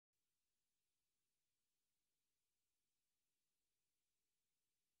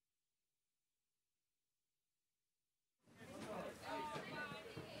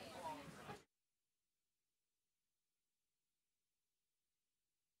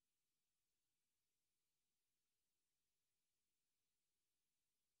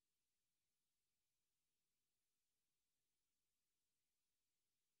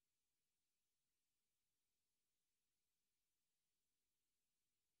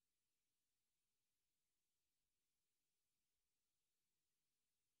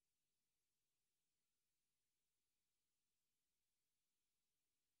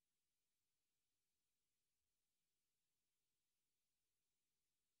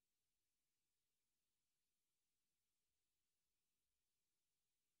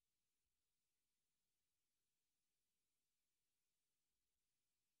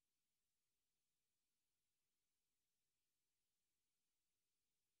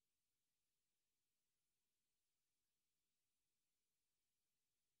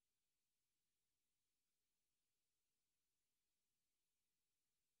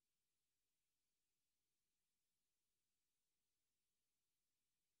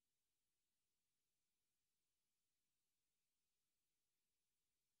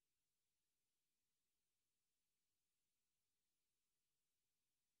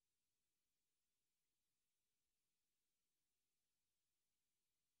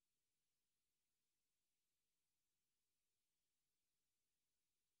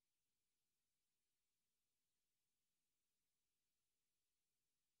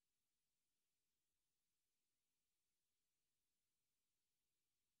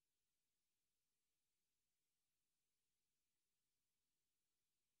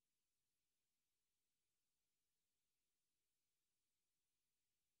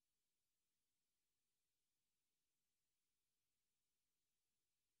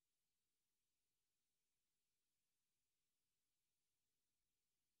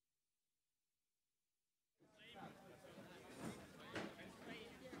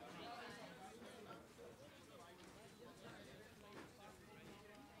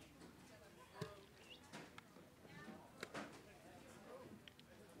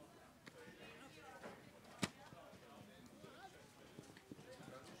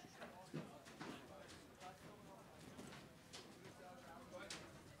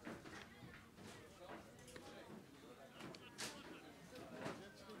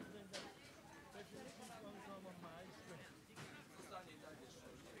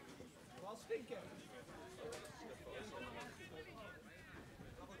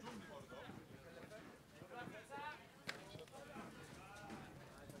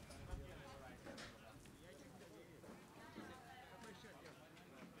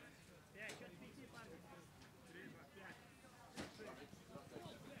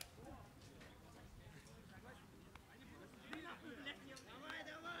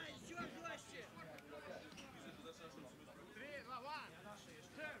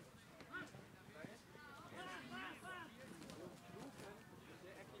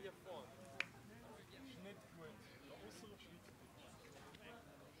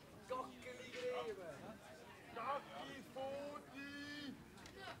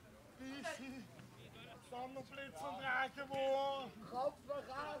Blitz und Drakewurf! Kopf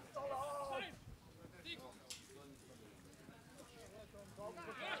voran, Salat!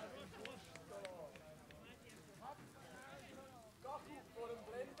 Gachu vor dem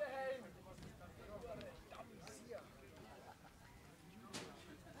Blendeheim!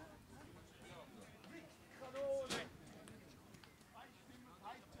 Kanone!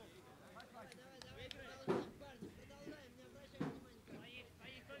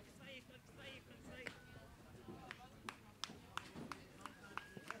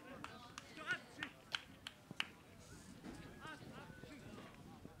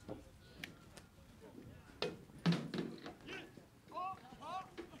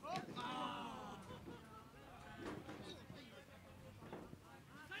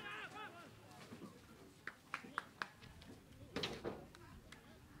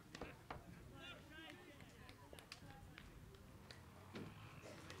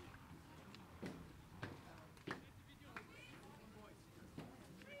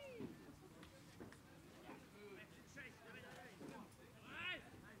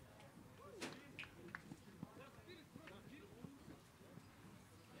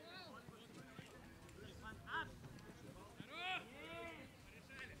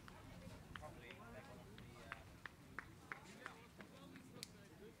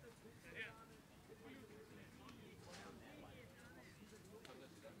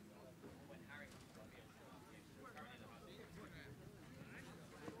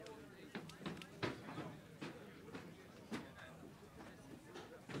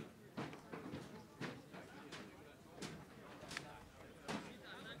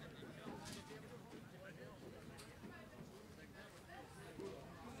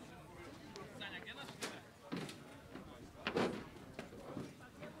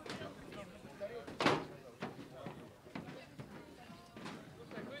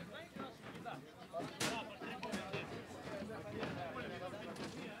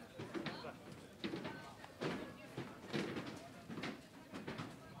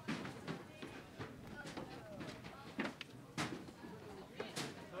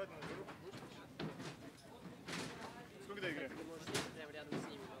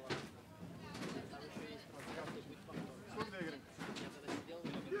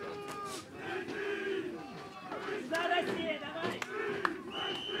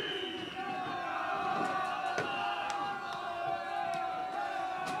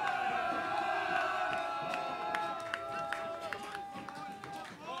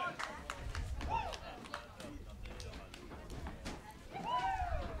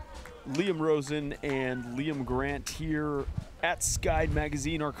 Liam Rosen and Liam Grant here at Sky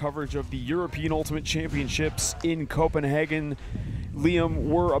Magazine, our coverage of the European Ultimate Championships in Copenhagen. Liam,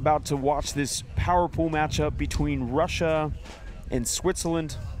 we're about to watch this power pool matchup between Russia and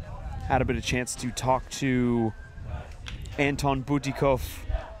Switzerland. Had a bit of chance to talk to Anton Butikov,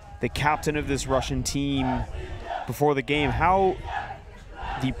 the captain of this Russian team, before the game. How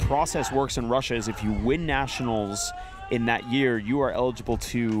the process works in Russia is if you win nationals in that year, you are eligible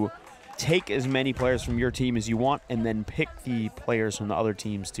to take as many players from your team as you want and then pick the players from the other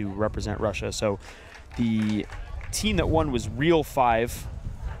teams to represent Russia. So the team that won was Real 5,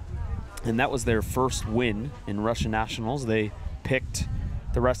 and that was their first win in Russian nationals. They picked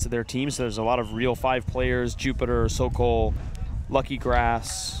the rest of their teams. So there's a lot of Real 5 players: Jupiter, Sokol, Lucky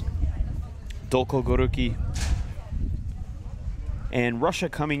Grass, Dolko Goruki. And Russia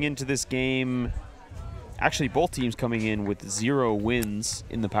coming into this game, actually both teams coming in with 0 wins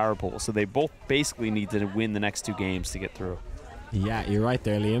in the power pool. So they both basically need to win the next 2 games to get through. Yeah, you're right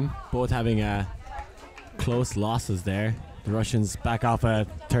there, Liam. Both having close losses there. The Russians back off a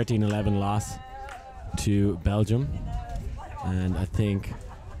 13-11 loss to Belgium. And I think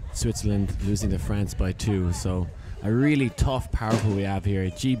Switzerland losing to France by 2. So a really tough power pool we have here.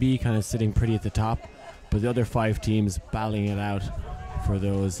 GB kind of sitting pretty at the top, but the other 5 teams battling it out for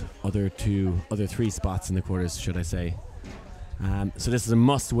those other 3 spots in the quarters, should I say. So this is a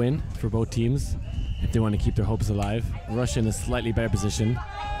must-win for both teams if they want to keep their hopes alive. Russia in a slightly better position,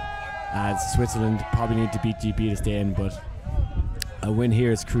 as Switzerland probably need to beat GP to stay in, but a win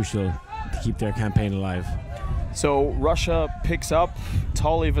here is crucial to keep their campaign alive. So Russia picks up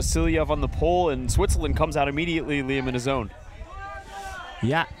Tali Vasilyev on the pole, and Switzerland comes out immediately, Liam, in his own.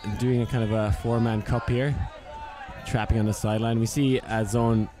 Yeah, doing a kind of a four-man cup here, trapping on the sideline. We see this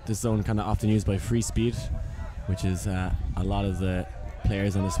zone kind of often used by free speed, which is a lot of the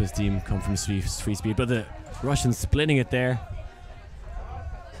players on the Swiss team come from free speed, but the Russians splitting it there.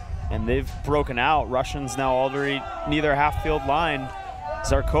 And they've broken out. Russians now already near their half-field line.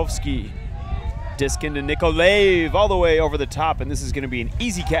 Zarkovsky, disc into Nikolaev, all the way over the top, and this is going to be an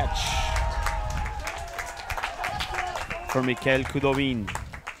easy catch for Mikhail Kudovin.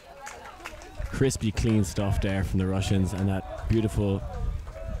 Crispy, clean stuff there from the Russians, and that beautiful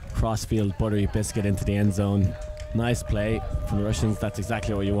cross-field buttery biscuit into the end zone. Nice play from the Russians. That's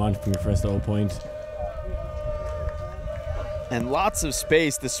exactly what you want from your first 0 point. And lots of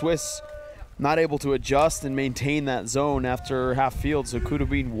space. The Swiss not able to adjust and maintain that zone after half field, so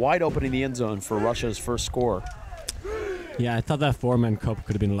Kudovin wide open in the end zone for Russia's first score. Yeah, I thought that four-man cup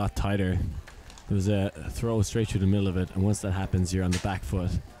could have been a lot tighter. It was a throw straight through the middle of it, and once that happens, you're on the back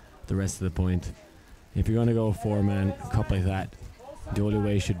foot the rest of the point. If you're going to go a four-man cup like that, the only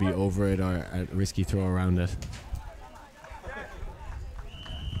way should be over it or a risky throw around it.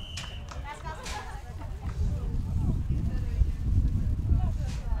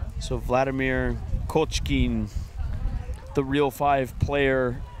 So Vladimir Kochkin, the real 5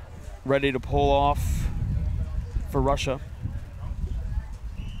 player, ready to pull off for Russia.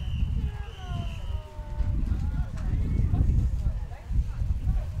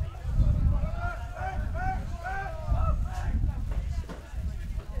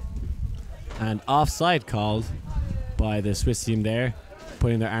 And offside called by the Swiss team there,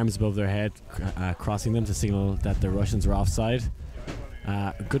 putting their arms above their head, crossing them to signal that the Russians are offside.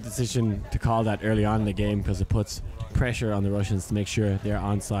 Good decision to call that early on in the game, because it puts pressure on the Russians to make sure they're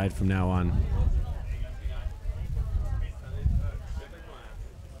onside from now on.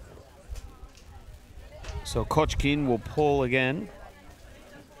 So Kochkin will pull again.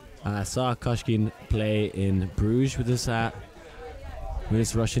 I saw Kochkin play in Bruges with this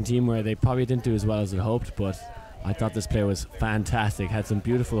Russian team, where they probably didn't do as well as they'd hoped, but I thought this player was fantastic. Had some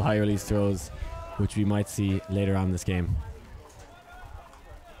beautiful high release throws, which we might see later on in this game.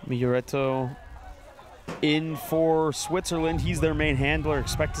 Miglioretto in for Switzerland. He's their main handler.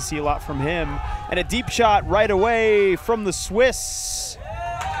 Expect to see a lot from him. And a deep shot right away from the Swiss.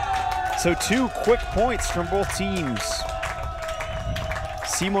 So 2 quick points from both teams.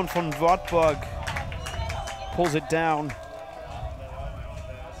 Simon von Wartburg pulls it down.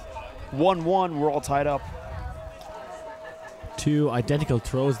 1-1, we're all tied up. 2 identical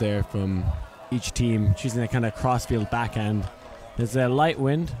throws there from each team, choosing that kind of crossfield backhand. There's a light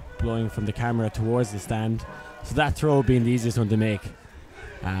wind blowing from the camera towards the stand, so that throw being the easiest one to make.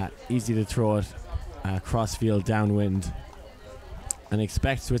 Easy to throw it crossfield downwind. And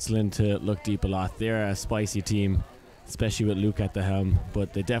expect Switzerland to look deep a lot. They're a spicy team, especially with Luke at the helm,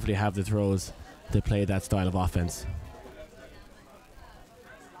 but they definitely have the throws to play that style of offense.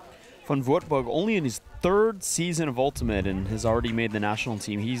 Von Wartburg only in his 3rd season of Ultimate and has already made the national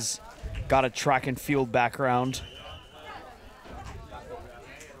team. He's got a track and field background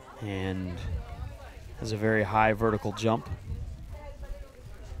and has a very high vertical jump.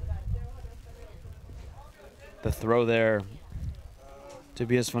 The throw there,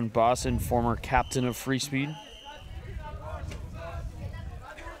 Tobias von Bossen, former captain of Free Speed.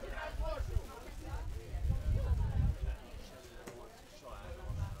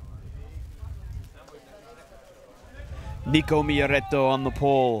 Nico Miglioretto on the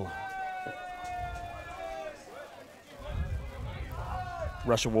pole.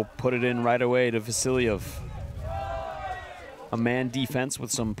 Russia will put it in right away to Vasilyev. A man defense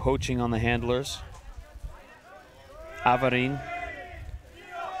with some poaching on the handlers. Avarin,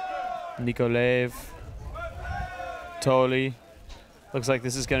 Nikolaev, Toli. Looks like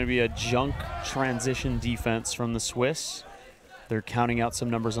this is going to be a junk transition defense from the Swiss. They're counting out some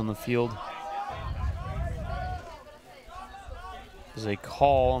numbers on the field. There's a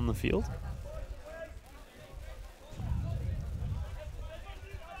call on the field.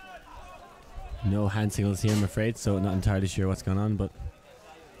 No hand signals here, I'm afraid, so not entirely sure what's going on, but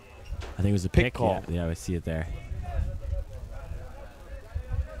I think it was a pick call. Yeah, I see it there.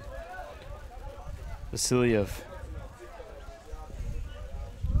 Vasilyev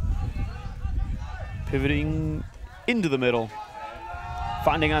pivoting into the middle,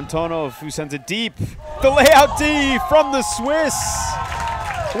 finding Antonov, who sends it deep. The layout D from the Swiss.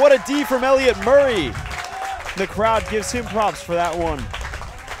 What a D from Elliot Murray. The crowd gives him props for that one.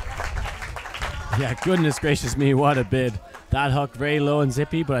 Yeah, goodness gracious me, what a bid. That hook very low and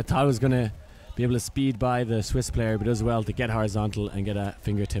zippy, but I thought I was going to be able to speed by the Swiss player, but does well to get horizontal and get a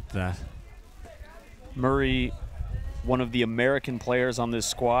fingertip to that. Murray, one of the American players on this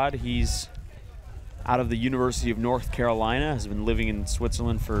squad. He's out of the University of North Carolina, has been living in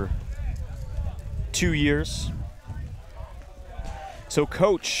Switzerland for 2 years. So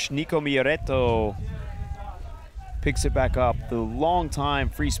coach Nico Mioretto picks it back up. The longtime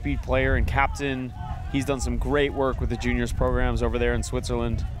free speed player and captain. He's done some great work with the juniors programs over there in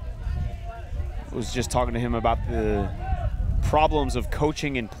Switzerland. I was just talking to him about the problems of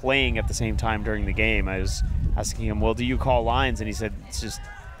coaching and playing at the same time during the game. I was asking him, well, do you call lines? And he said it's just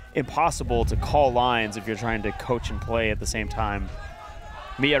impossible to call lines if you're trying to coach and play at the same time.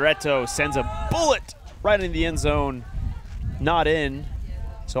 Mioretto sends a bullet right in the end zone, not in.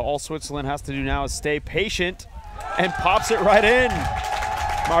 So all Switzerland has to do now is stay patient and pops it right in.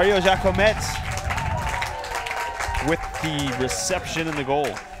 Mario Jacomet with the reception and the goal.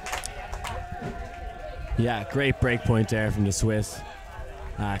 Yeah, great break point there from the Swiss.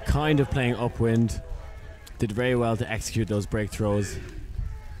 Kind of playing upwind. Did very well to execute those break throws.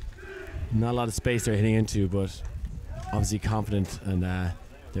 Not a lot of space they're hitting into, but obviously confident, and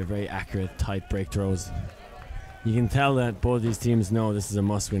they're very accurate, tight break throws. You can tell that both these teams know this is a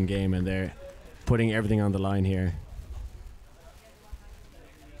must-win game, and they're putting everything on the line here.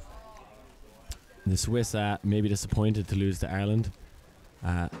 The Swiss may be disappointed to lose to Ireland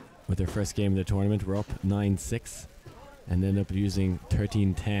with their first game of the tournament. We're up 9-6 and ended up losing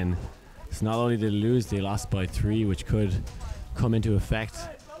 13-10. So not only did they lose, they lost by 3, which could come into effect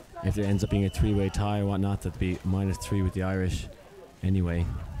if there ends up being a 3-way tie or whatnot. That'd be -3 with the Irish anyway.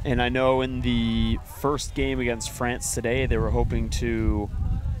 And I know in the first game against France today, they were hoping to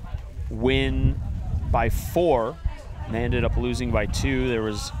win by 4, and they ended up losing by 2. There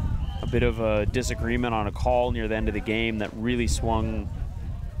was a bit of a disagreement on a call near the end of the game that really swung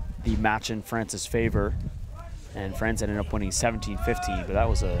the match in France's favor, and France ended up winning 17-15, but that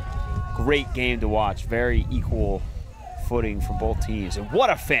was a great game to watch. Very equal footing from both teams, and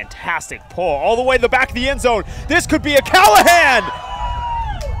what a fantastic pull all the way to the back of the end zone. This could be a Callahan!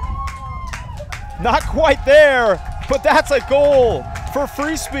 Not quite there, but that's a goal for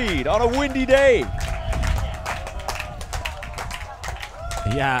free speed on a windy day.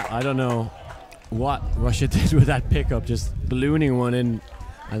 Yeah, I don't know what Russia did with that pickup, just ballooning one in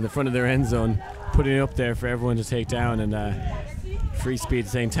at the front of their end zone, putting it up there for everyone to take down, and free speed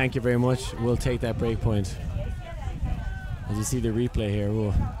saying thank you very much, we'll take that break point. As you see the replay here,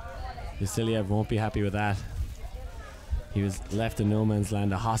 Vasiliev won't be happy with that. He was left in no man's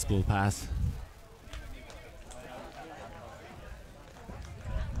land, a hospital pass.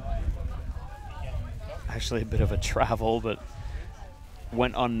 Actually a bit of a travel, but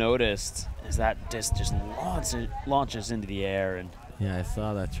went unnoticed as that disc just launches into the air. And yeah, I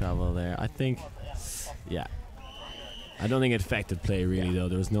saw that travel there. I think, yeah. I don't think it affected play really, though.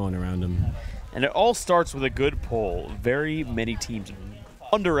 There was no one around him. And it all starts with a good pull. Very many teams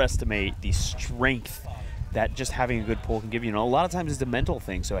underestimate the strength that just having a good pull can give you. You know, a lot of times it's a mental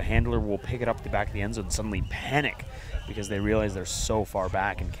thing, so a handler will pick it up at the back of the end zone and suddenly panic because they realize they're so far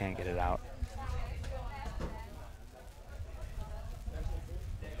back and can't get it out.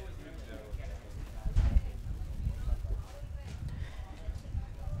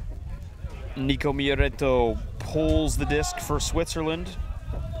 Nico Mioretto pulls the disc for Switzerland.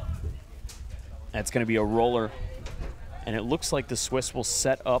 That's going to be a roller. And it looks like the Swiss will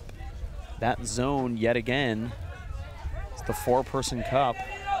set up that zone yet again. It's the 4-person cup.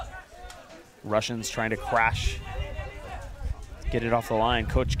 Russians trying to crash. Get it off the line.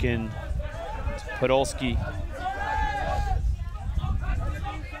 Kochkin, Podolski.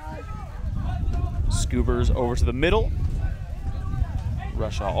 Scoobers over to the middle.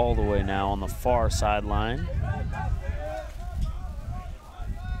 Russia all the way now on the far sideline.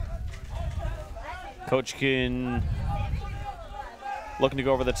 Kochkin looking to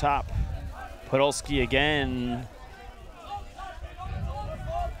go over the top. Podolski again.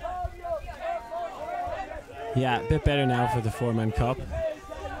 Yeah, a bit better now for the 4-man cup.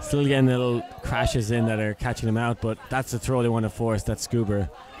 Still getting little crashes in that are catching them out, but that's the throw they want to force. That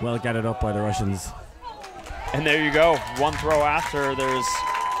Scuba, well gathered up by the Russians. And there you go, one throw after, there's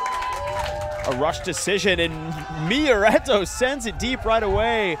a rush decision, and Mioretto sends it deep right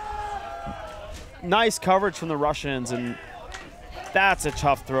away. Nice coverage from the Russians, and that's a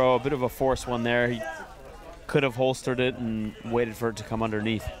tough throw, a bit of a forced one there. He could have holstered it and waited for it to come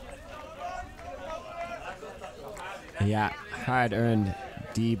underneath. Yeah, hard earned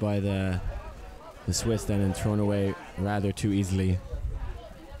D by the Swiss then and thrown away rather too easily.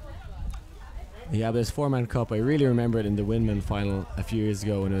 Yeah, but this 4-man cup, I really remember it in the Windmill final a few years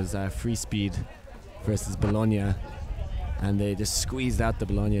ago when it was Free Speed versus Bologna, and they just squeezed out the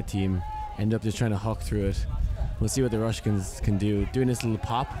Bologna team, ended up just trying to huck through it. We'll see what the Russians can do. Doing this little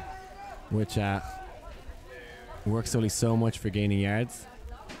pop, which works only so much for gaining yards.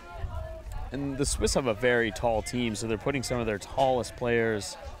 And the Swiss have a very tall team, so they're putting some of their tallest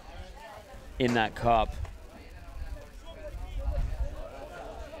players in that cup.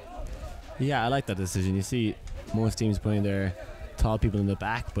 Yeah, I like that decision. You see most teams putting their tall people in the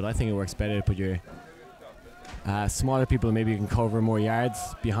back, but I think it works better to put your smaller people, maybe you can cover more yards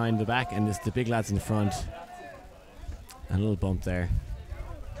behind the back, and just the big lads in front. And a little bump there.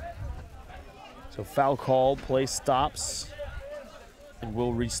 So foul call, play stops, and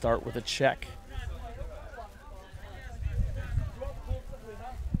we'll restart with a check.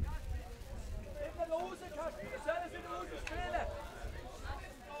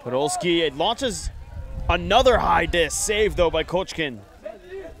 Podolski, it launches another high disc, saved though by Kochkin.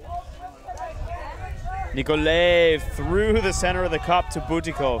 Nikolaev through the center of the cup to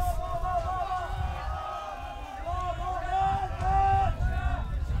Butikov.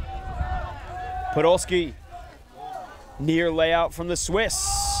 Podolski, near layout from the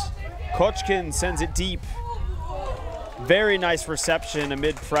Swiss. Kochkin sends it deep. Very nice reception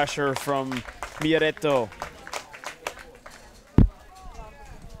amid pressure from Miaretto.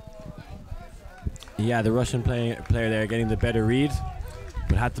 Yeah, the Russian player there getting the better read,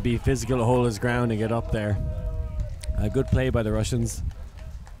 but had to be physical to hold his ground and get up there. A good play by the Russians.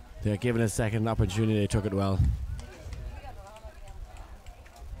 They're given a second opportunity, they took it well.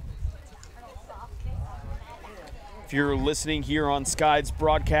 If you're listening here on Sky's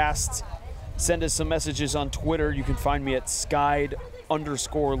broadcast, send us some messages on Twitter. You can find me at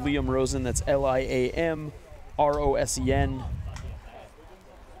Skyd_Liam Rosen. That's LIAM ROSEN.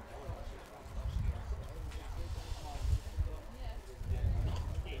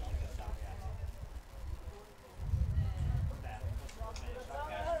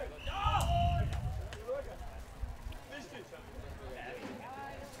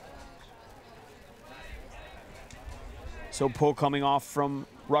 So pull coming off from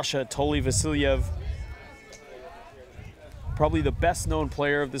Russia, Toli Vasilyev. Probably the best known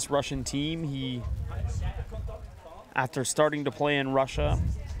player of this Russian team. He, after starting to play in Russia,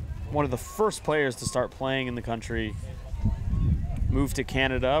 one of the first players to start playing in the country, moved to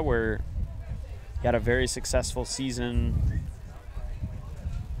Canada where he had a very successful season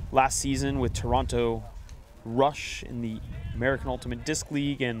last season with Toronto Rush in the American Ultimate Disc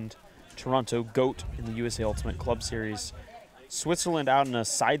League and Toronto GOAT in the USA Ultimate Club Series. Switzerland out in a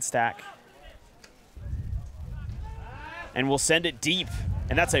side stack. And we'll send it deep.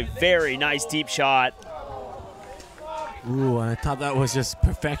 And that's a very nice deep shot. Ooh, I thought that was just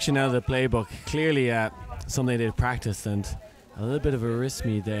perfection out of the playbook. Clearly something they'd practiced, and a little bit of a wrist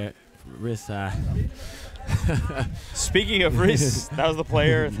there. Speaking of wrists, that was the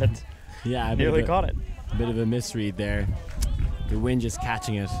player that nearly caught it. A bit of a misread there. The wind just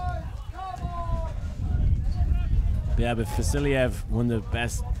catching it. Yeah, but Vasilyev, one of the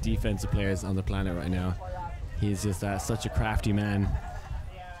best defensive players on the planet right now. He's just such a crafty man.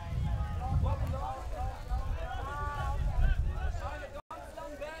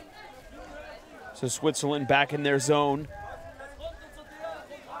 So Switzerland back in their zone.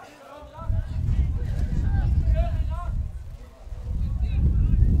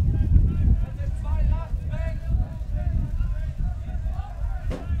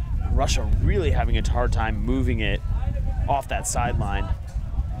 Russia really having a hard time moving it off that sideline.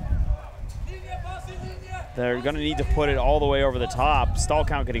 They're going to need to put it all the way over the top. Stall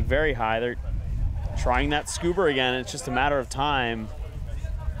count getting very high. They're trying that scuba again. It's just a matter of time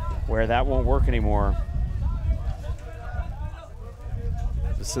where that won't work anymore.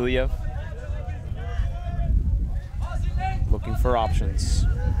 Vasilyev looking for options.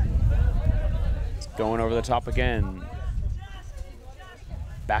 It's going over the top again.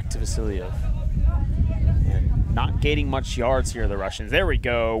 Back to Vasilyev. And not gaining much yards here, the Russians. There we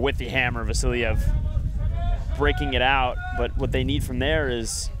go with the hammer, Vasilyev breaking it out. But what they need from there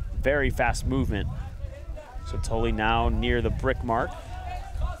is very fast movement. So Toli now near the brick mark.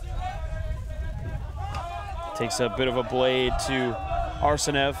 Takes a bit of a blade to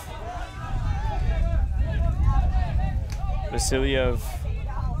Arsenev. Vasilyev,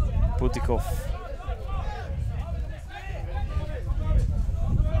 Butikov.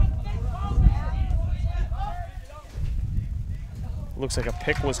 Looks like a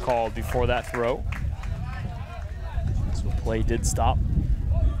pick was called before that throw. play did stop.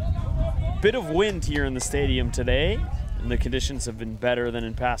 Bit of wind here in the stadium today, and the conditions have been better than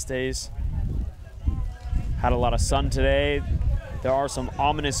in past days. Had a lot of sun today. There are some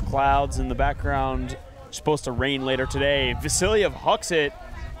ominous clouds in the background. It's supposed to rain later today. Vasiliev hucks it.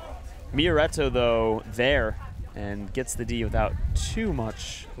 Mioretto, though, there, and gets the D without too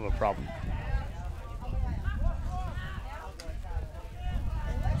much of a problem.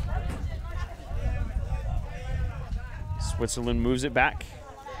 Switzerland moves it back.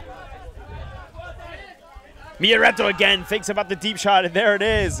 Mioretto again thinks about the deep shot, and there it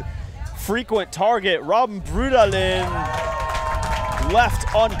is. Frequent target, Robin Brudalin left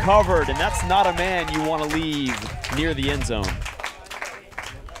uncovered, and that's not a man you want to leave near the end zone.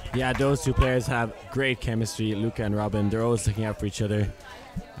 Yeah, those two players have great chemistry, Luca and Robin. They're always looking out for each other.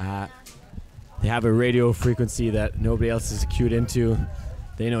 They have a radio frequency that nobody else is cued into.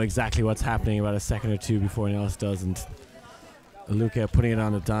 They know exactly what's happening about a second or two before anyone else does, and Luca putting it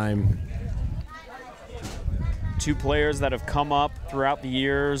on a dime. Two players that have come up throughout the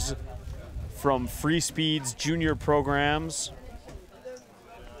years from Free Speed's junior programs.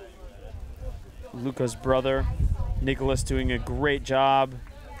 Luca's brother, Nicholas, doing a great job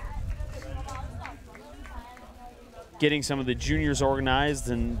getting some of the juniors organized,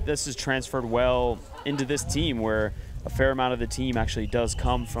 and this has transferred well into this team where a fair amount of the team actually does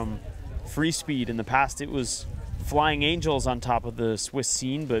come from Free Speed. In the past, it was Flying Angels on top of the Swiss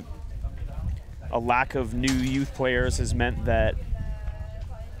scene, but a lack of new youth players has meant that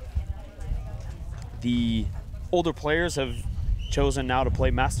the older players have chosen now to play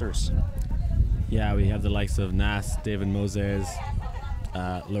Masters. Yeah, we have the likes of Nas, David Moses,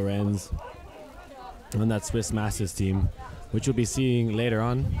 Lorenz on that Swiss Masters team, which we'll be seeing later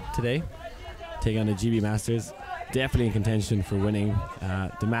on today, take on the GB Masters. Definitely in contention for winning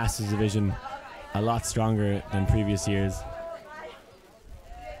the Masters division, a lot stronger than previous years.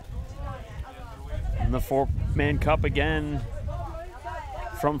 And the four-man cup again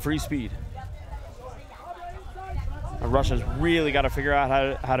from Free Speed. Russia's really got to figure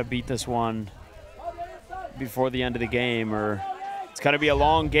out how to beat this one before the end of the game, or it's got to be a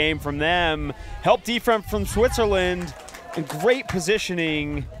long game from them. Help defense from Switzerland, and great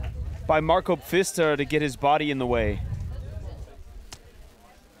positioning by Marco Pfister to get his body in the way.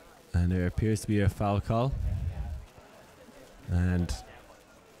 And there appears to be a foul call. And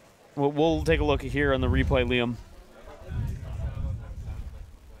we'll take a look here on the replay, Liam.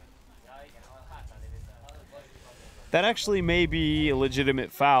 That actually may be a legitimate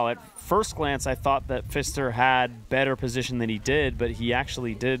foul. At first glance, I thought that Pfister had better position than he did, but he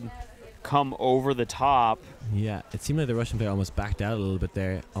actually did come over the top. Yeah, it seemed like the Russian player almost backed out a little bit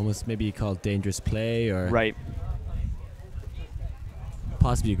there. Almost maybe called dangerous play, or right.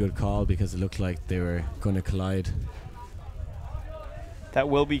 Possibly a good call because it looked like they were going to collide. That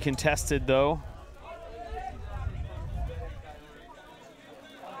will be contested, though.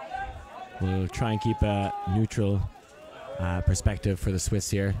 We'll try and keep a neutral perspective for the Swiss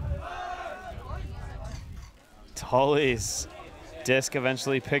here. Tully's disc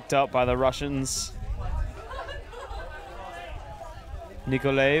eventually picked up by the Russians.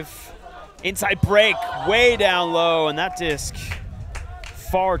 Nikolaev, inside break, way down low, and that disc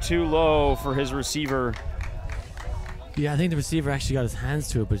far too low for his receiver. Yeah, I think the receiver actually got his hands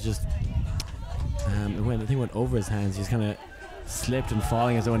to it, but just I think it went over his hands. He's kind of slipped and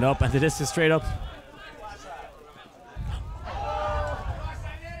falling as it went up, and the disc is straight up.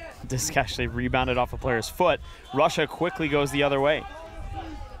 Disc actually rebounded off a player's foot. Russia quickly goes the other way.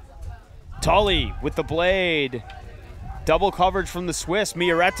 Tully with the blade. Double coverage from the Swiss.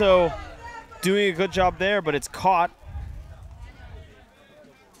 Mioretto doing a good job there, but it's caught.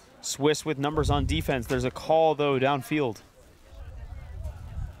 Swiss with numbers on defense. There's a call, though, downfield.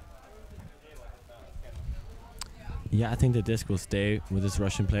 Yeah, I think the disc will stay with this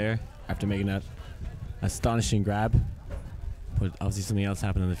Russian player after making that astonishing grab. But obviously something else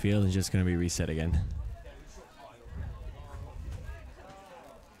happened on the field and it's just going to be reset again.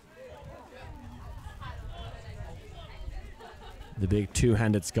 The big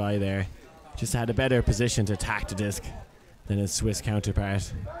two-handed Sky there just had a better position to attack the disc than his Swiss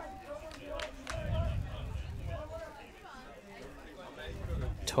counterpart.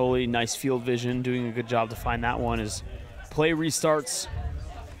 Totally nice field vision, doing a good job to find that one as play restarts.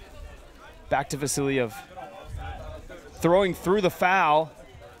 Back to Vasiliev. Throwing through the foul,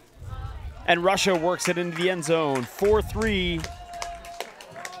 and Russia works it into the end zone. 4-3,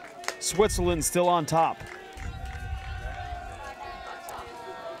 Switzerland still on top.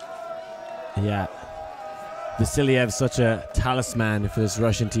 Yeah, Vasiliev, such a talisman for this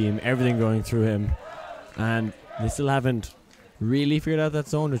Russian team, everything going through him. And They still haven't really figured out that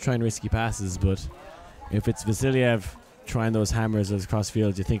zone. They're trying risky passes, but if it's Vasiliev trying those hammers as cross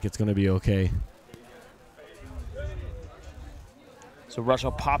field, you think it's going to be okay. So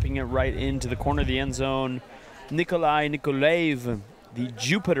Russia popping it right into the corner of the end zone. Nikolai Nikolaev, the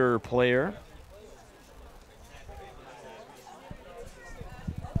Jupiter player,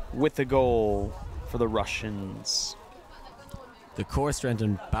 with the goal for the Russians. The core strength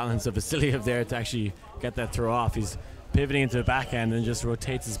and balance of Vasiliev there to actually get that throw off. He's pivoting into the backhand and just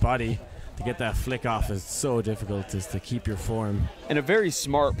rotates his body to get that flick off. Is so difficult just to keep your form. And a very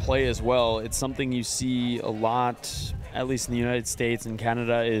smart play as well. It's something you see a lot, at least in the United States and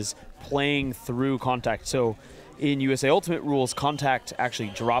Canada, is playing through contact. So in USA Ultimate rules, contact actually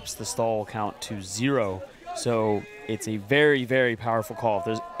drops the stall count to 0. So it's a very, very powerful call. If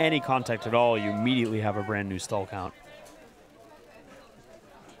there's any contact at all, you immediately have a brand new stall count.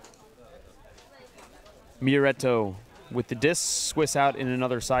 Mireto with the disc, Swiss out in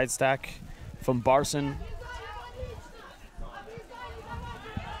another side stack from Barson.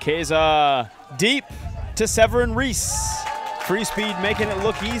 Keza deep to Severin Rees. Free speed making it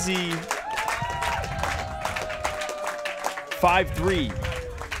look easy. 5-3.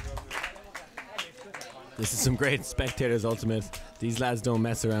 This is some great spectators ultimate. These lads don't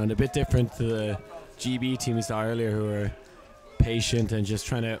mess around. A bit different to the GB team we saw earlier, who were patient and just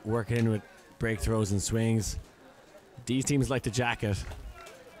trying to work it in with break throws and swings. These teams like to jacket,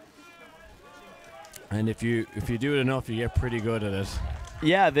 and if you do it enough, you get pretty good at it.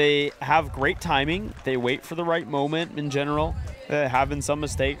 Yeah, they have great timing. They wait for the right moment in general. Having some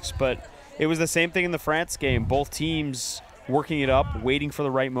mistakes, but it was the same thing in the France game. Both teams working it up, waiting for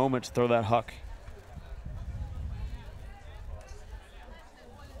the right moment to throw that huck.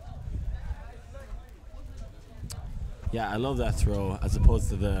 Yeah, I love that throw as opposed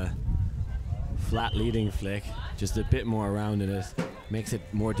to the flat leading flick. Just a bit more around in it makes it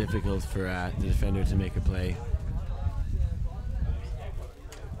more difficult for the defender to make a play.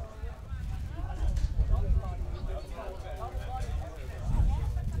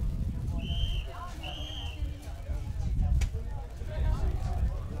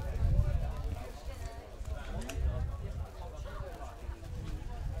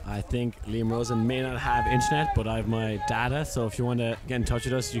 I think Liam Rosen may not have internet, but I have my data, so if you want to get in touch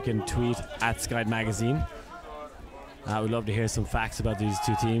with us, you can tweet at Sky Magazine. We'd love to hear some facts about these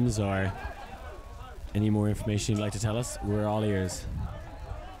two teams or any more information you'd like to tell us. We're all ears.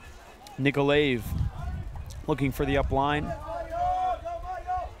 Nikolaev looking for the up line.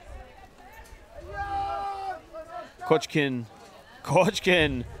 Kochkin,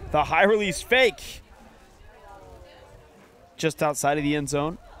 the high release fake. Just outside of the end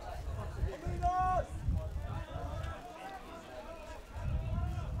zone.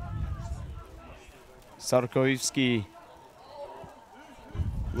 Sarkoivsky.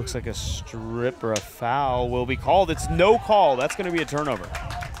 Looks like a strip or a foul will be called. It's no call. That's going to be a turnover.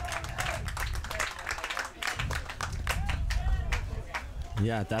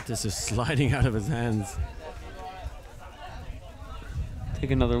 Yeah, that is just sliding out of his hands.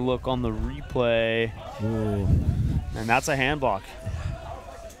 Take another look on the replay. Ooh. And that's a hand block.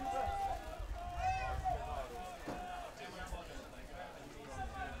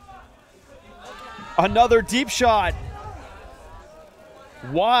 Another deep shot.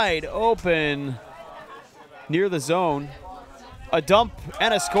 Wide open near the zone. A dump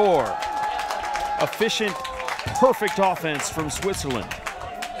and a score. Efficient, perfect offense from Switzerland.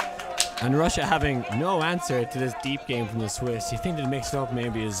 And Russia having no answer to this deep game from the Swiss. You think they'd mix up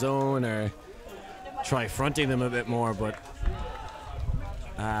maybe a zone or try fronting them a bit more, but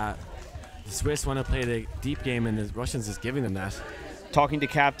the Swiss want to play the deep game and the Russians is giving them that. Talking to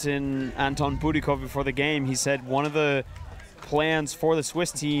Captain Anton Budikov before the game, he said one of the plans for the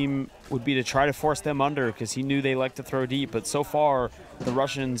Swiss team would be to try to force them under because he knew they like to throw deep, but so far the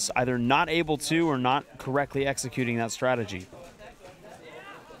Russians either not able to or not correctly executing that strategy.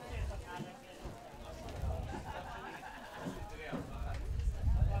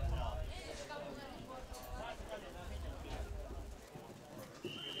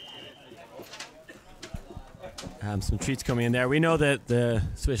 Some treats coming in there. We know that the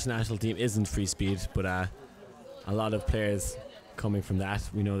Swiss national team isn't free speed, but a lot of players coming from that.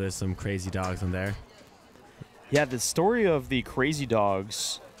 We know there's some crazy dogs on there. Yeah, the story of the Crazy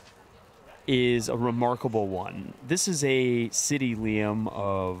Dogs is a remarkable one. This is a city, Liam,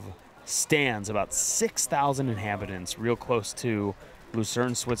 of Stans, about 6,000 inhabitants, real close to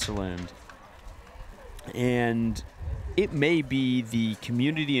Lucerne, Switzerland. And it may be the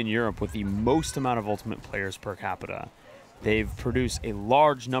community in Europe with the most amount of Ultimate players per capita. They've produced a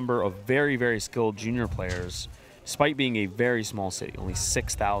large number of very, very skilled junior players. despite being a very small city, only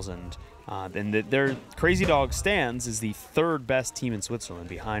 6,000. And their Crazy Dog stands is the third best team in Switzerland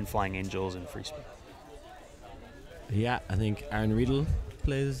behind Flying Angels and Free Speed. Yeah, I think Aaron Riedle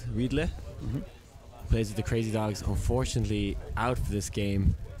plays plays with the Crazy Dogs. Unfortunately, out for this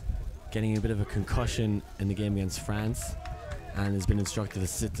game, getting a bit of a concussion in the game against France, and has been instructed to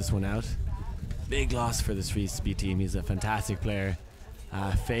sit this one out. Big loss for this Free Speed team. He's a fantastic player,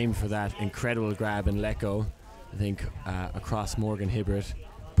 famed for that incredible grab in Lecco. I think across Morgan Hibbert,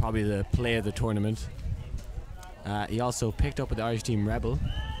 probably the play of the tournament. He also picked up with the Irish team Rebel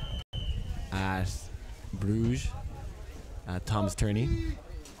at Bruges. Thomas Turney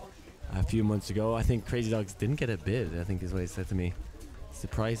a few months ago. I think Crazy Dogs didn't get a bid, I think is what he said to me.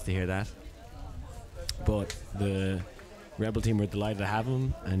 Surprised to hear that. But the Rebel team were delighted to have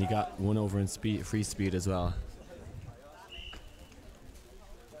him, and he got one over in Free Speed as well.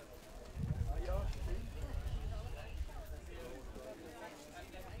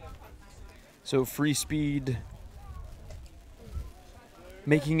 So Free Speed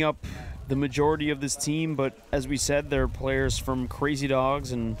making up the majority of this team, but as we said, there are players from Crazy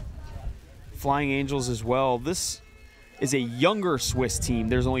Dogs and Flying Angels as well. This is a younger Swiss team.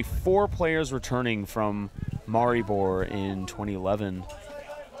 There's only 4 players returning from Maribor in 2011.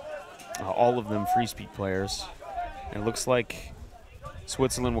 All of them Free Speed players. And it looks like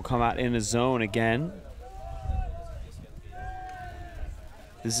Switzerland will come out in a zone again.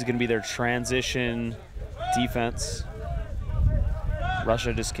 This is going to be their transition defense.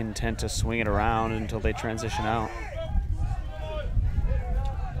 Russia just content to swing it around until they transition out.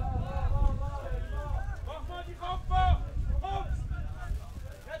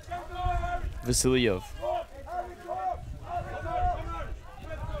 Vasilyev.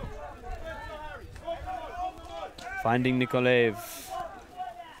 Finding Nikolaev.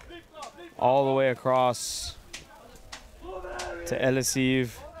 All the way across to Elisiv.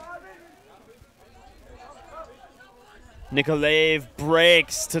 Nikolaev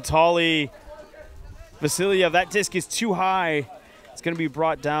breaks to Tolly. Vasilyev, that disc is too high. It's going to be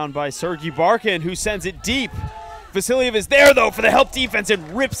brought down by Sergei Barkin, who sends it deep. Vasilyev is there, though, for the help defense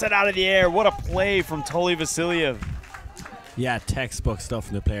and rips it out of the air. What a play from Tolly Vasilyev. Yeah, textbook stuff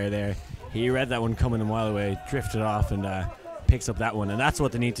from the player there. He read that one coming a mile away, drifted off, and picks up that one. And that's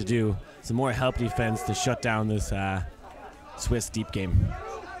what they need to do. Some more help defense to shut down this Swiss deep game.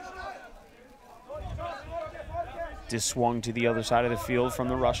 Just swung to the other side of the field from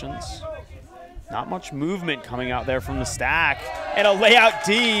the Russians. Not much movement coming out there from the stack. And a layout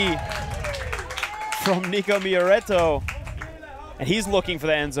D from Nico Mioretto. And he's looking for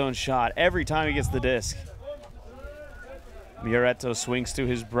the end zone shot every time he gets the disc. Mioretto swings to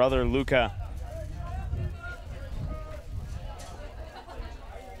his brother, Luca.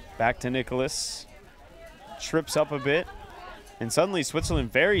 Back to Nicholas. Trips up a bit. And suddenly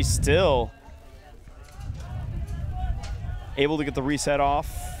Switzerland very still. Able to get the reset off.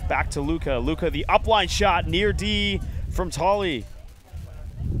 Back to Luca. Luca, the upline shot near D from Tolly.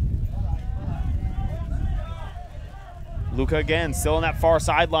 Luca again, still on that far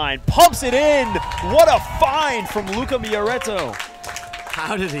sideline. Pumps it in. What a find from Luca Mioretto.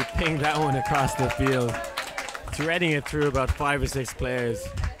 How did he ping that one across the field? Threading it through about 5 or 6 players.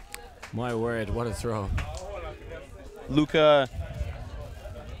 My word, what a throw. Luca,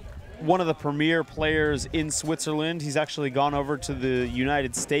 one of the premier players in Switzerland. He's actually gone over to the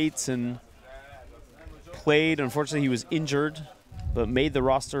United States and played. Unfortunately, he was injured, but made the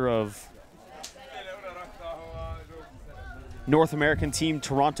roster of North American team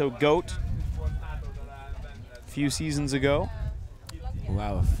Toronto Goat a few seasons ago.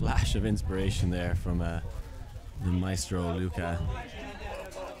 Wow, a flash of inspiration there from the maestro Luca.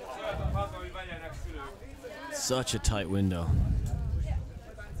 Such a tight window.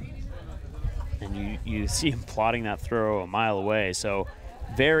 And you see him plotting that throw a mile away. So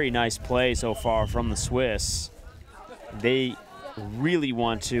very nice play so far from the Swiss. They really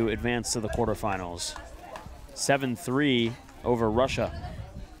want to advance to the quarterfinals. 7-3 over Russia.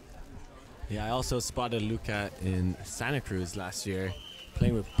 Yeah, I also spotted Luca in Santa Cruz last year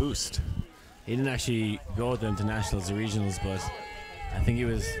playing with Boost. He didn't actually go with them to nationals or regionals, but I think he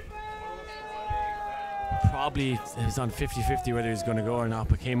was probably on 50-50 whether he was going to go or not,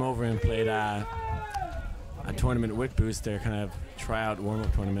 but came over and played a tournament with Boost, their kind of tryout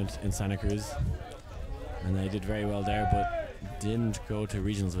warm-up tournament in Santa Cruz. And they did very well there, but didn't go to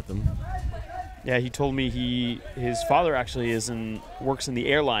regionals with them. Yeah, he told me his father actually works in the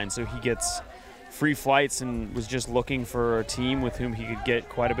airline, so he gets free flights and was just looking for a team with whom he could get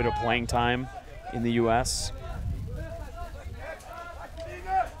quite a bit of playing time in the U.S.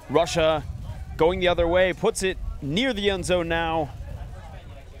 Russia going the other way, puts it near the end zone now.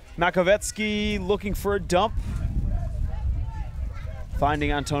 Makovetsky looking for a dump.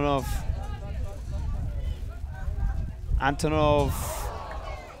 Finding Antonov. Antonov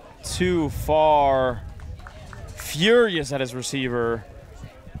too far. Furious at his receiver.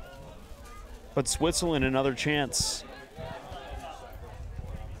 But Switzerland another chance.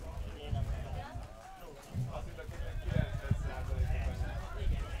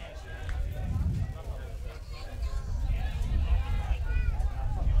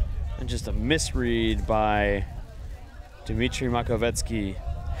 And just a misread by Dmitry Makovetsky.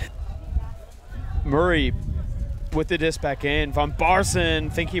 Murray with the disc back in. Van Barsen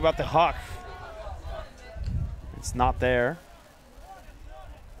thinking about the huck. It's not there.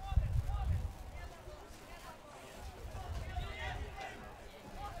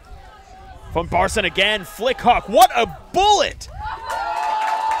 Van Barsen again, flick huck. What a bullet!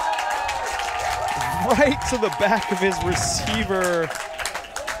 Right to the back of his receiver.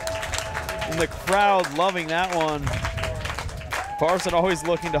 And the crowd loving that one. Barsen always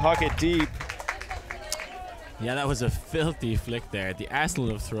looking to huck it deep. Yeah, that was a filthy flick there. The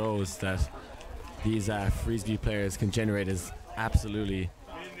arsenal of throws that these Frisbee players can generate is absolutely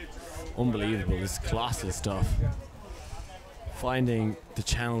unbelievable. It's colossal stuff. Finding the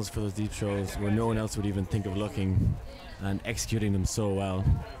channels for those deep throws where no one else would even think of looking and executing them so well.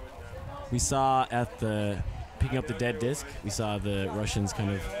 We saw at the picking up the dead disc, we saw the Russians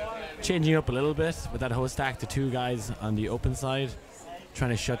kind of changing up a little bit with that host stack to two guys on the open side,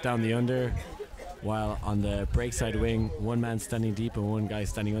 trying to shut down the under, while on the break side wing, one man standing deep and one guy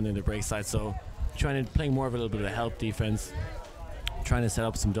standing under the break side. So playing more of a little bit of a help defense, trying to set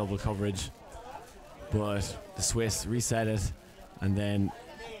up some double coverage. But the Swiss reset it, and then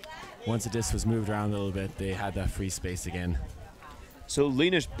once the disc was moved around a little bit, they had that free space again. So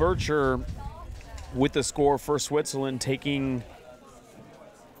Linus Bircher with the score for Switzerland, taking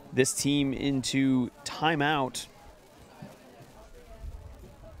this team into timeout.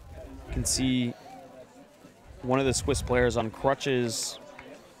 You can see one of the Swiss players on crutches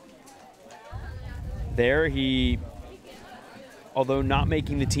there. He, although not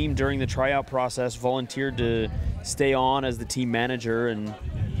making the team during the tryout process, volunteered to stay on as the team manager, and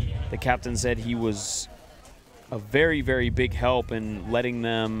the captain said he was a very, very big help in letting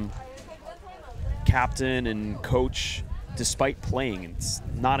them captain and coach despite playing. It's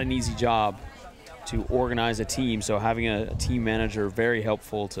not an easy job to organize a team, so having a team manager very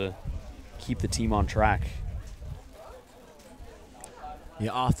helpful to keep the team on track.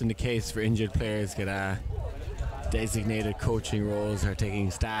 Yeah, often the case for injured players get designated coaching roles or taking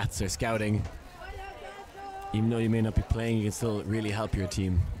stats or scouting. Even though you may not be playing, you can still really help your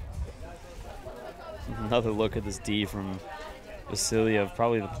team. Another look at this D from Vasiliev,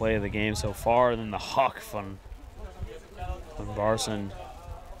 probably the play of the game so far, and then the huck from Barsen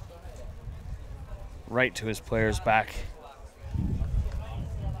right to his player's back.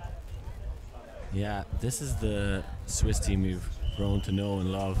 Yeah, this is the Swiss team we've grown to know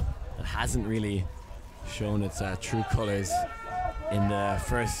and love. It hasn't really shown its true colors in the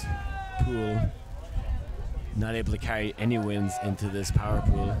first pool. Not able to carry any wins into this power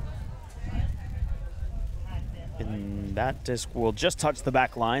pool. And that disc will just touch the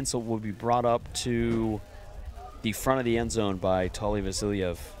back line, so it will be brought up to the front of the end zone by Tali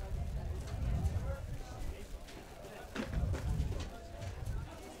Vasiliev.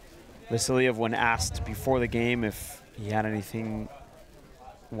 Vasiliev, when asked before the game if he had anything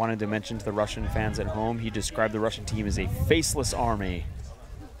wanted to mention to the Russian fans at home, he described the Russian team as a faceless army.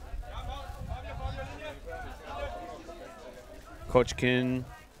 Kochkin,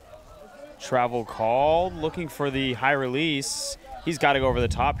 travel called, looking for the high release. He's got to go over the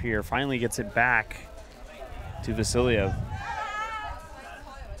top here. Finally gets it back to Vasiliev.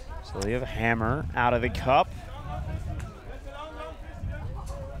 Vasiliev, hammer out of the cup.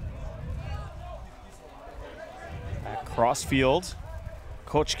 Back cross field.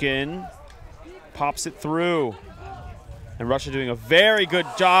 Kochkin pops it through. And Russia doing a very good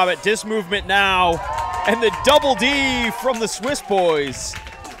job at disc movement now. And the double D from the Swiss boys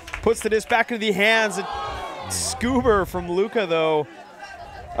puts the disc back into the hands. Scuber from Luka, though,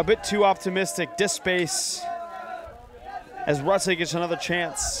 a bit too optimistic. Disc space as Russia gets another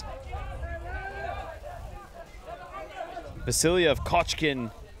chance. Vasiliev,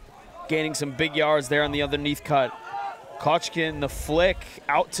 Kochkin gaining some big yards there on the underneath cut. Kochkin, the flick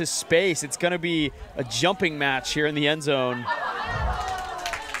out to space. It's going to be a jumping match here in the end zone.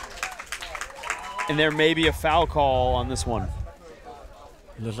 And there may be a foul call on this one.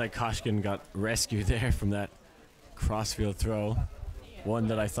 It looked like Kochkin got rescued there from that crossfield throw. One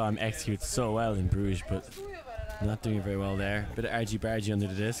that I saw him execute so well in Bruges, but Not doing very well there. Bit of argy-bargy under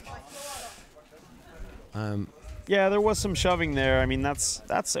the disc. Yeah, there was some shoving there. I mean, that's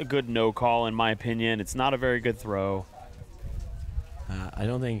a good no call in my opinion. It's not a very good throw. I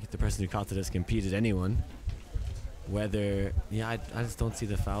don't think the person who caught the disc impeded anyone. Whether, yeah, I just don't see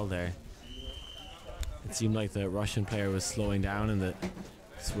the foul there. It seemed like the Russian player was slowing down and the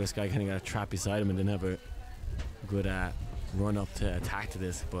Swiss guy kind of got a trap beside him and didn't have a good run up to attack the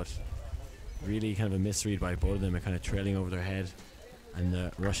disc, but really kind of a misread by both of them, kind of trailing over their head and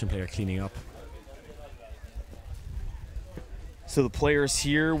the Russian player cleaning up. So the players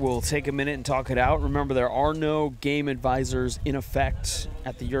here will take a minute and talk it out. Remember, there are no game advisors in effect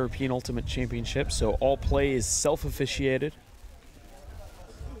at the European Ultimate Championship, so all play is self-officiated.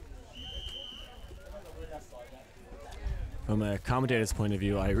 From a commentator's point of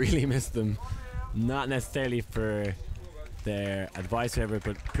view, I really miss them. Not necessarily for their advice or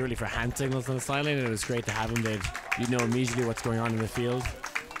whatever, but purely for hand signals on the sideline. It was great to have them. You'd know immediately what's going on in the field.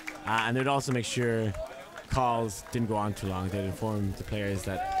 And they'd also make sure calls didn't go on too long. They'd inform the players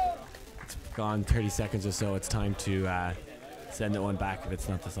that it's gone 30 seconds or so, it's time to send it one back if it's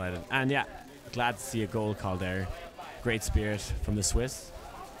not decided. And yeah, glad to see a goal called there. Great spirit from the Swiss,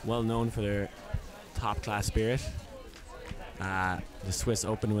 well known for their top class spirit. The Swiss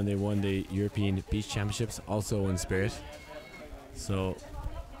Open, when they won the European Beach Championships, also in spirit. So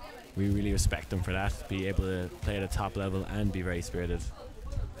we really respect them for that, be able to play at a top level and be very spirited.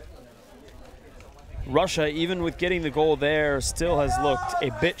 Russia, even with getting the goal there, still has looked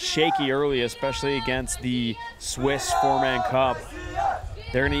a bit shaky early, especially against the Swiss four-man cup.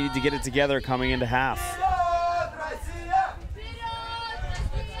 They're going to need to get it together coming into half.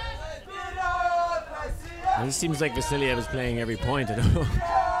 It just seems like Vasiliev is playing every point. I don't know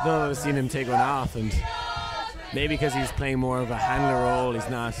if I've seen him take one off, and maybe because he's playing more of a handler role, he's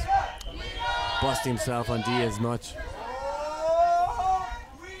not busting himself on D as much.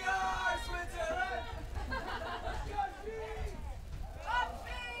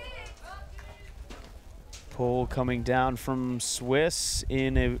 Pull coming down from Swiss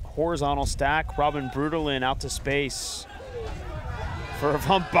in a horizontal stack. Robin Brudelin out to space for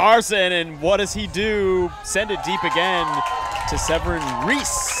Van Barsen, and what does he do? Send it deep again to Severin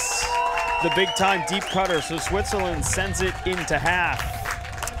Ries, the big-time deep cutter. So Switzerland sends it into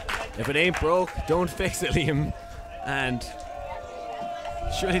half. If it ain't broke, don't fix it, Liam. And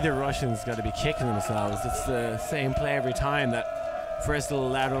surely the Russians got to be kicking themselves. It's the same play every time. That first little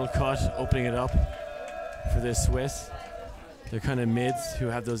lateral cut, opening it up for the Swiss. They're kind of mids who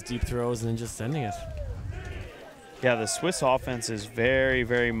have those deep throws and then just sending it. Yeah, the Swiss offense is very,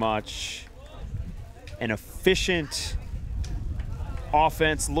 very much an efficient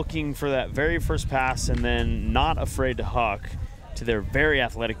offense, looking for that very first pass and then not afraid to huck to their very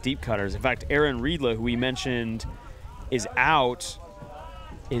athletic deep cutters. In fact, Aaron Riedle, who we mentioned is out,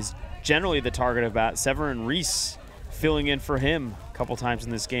 is generally the target of that. Severin Ries filling in for him a couple times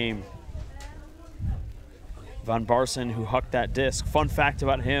in this game. Van Barsen, who hucked that disc. Fun fact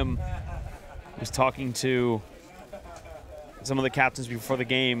about him, was talking to some of the captains before the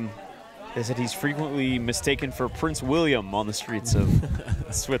game. They said he's frequently mistaken for Prince William on the streets of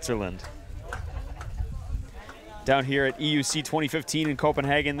Switzerland. Down here at EUC 2015 in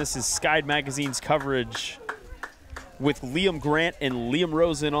Copenhagen, this is Sky Magazine's coverage with Liam Grant and Liam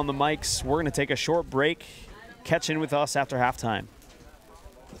Rosen on the mics. We're going to take a short break. Catch in with us after halftime.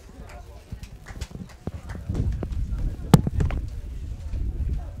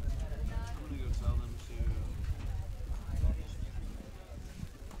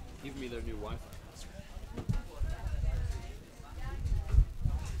 Give me their new Wi-Fi.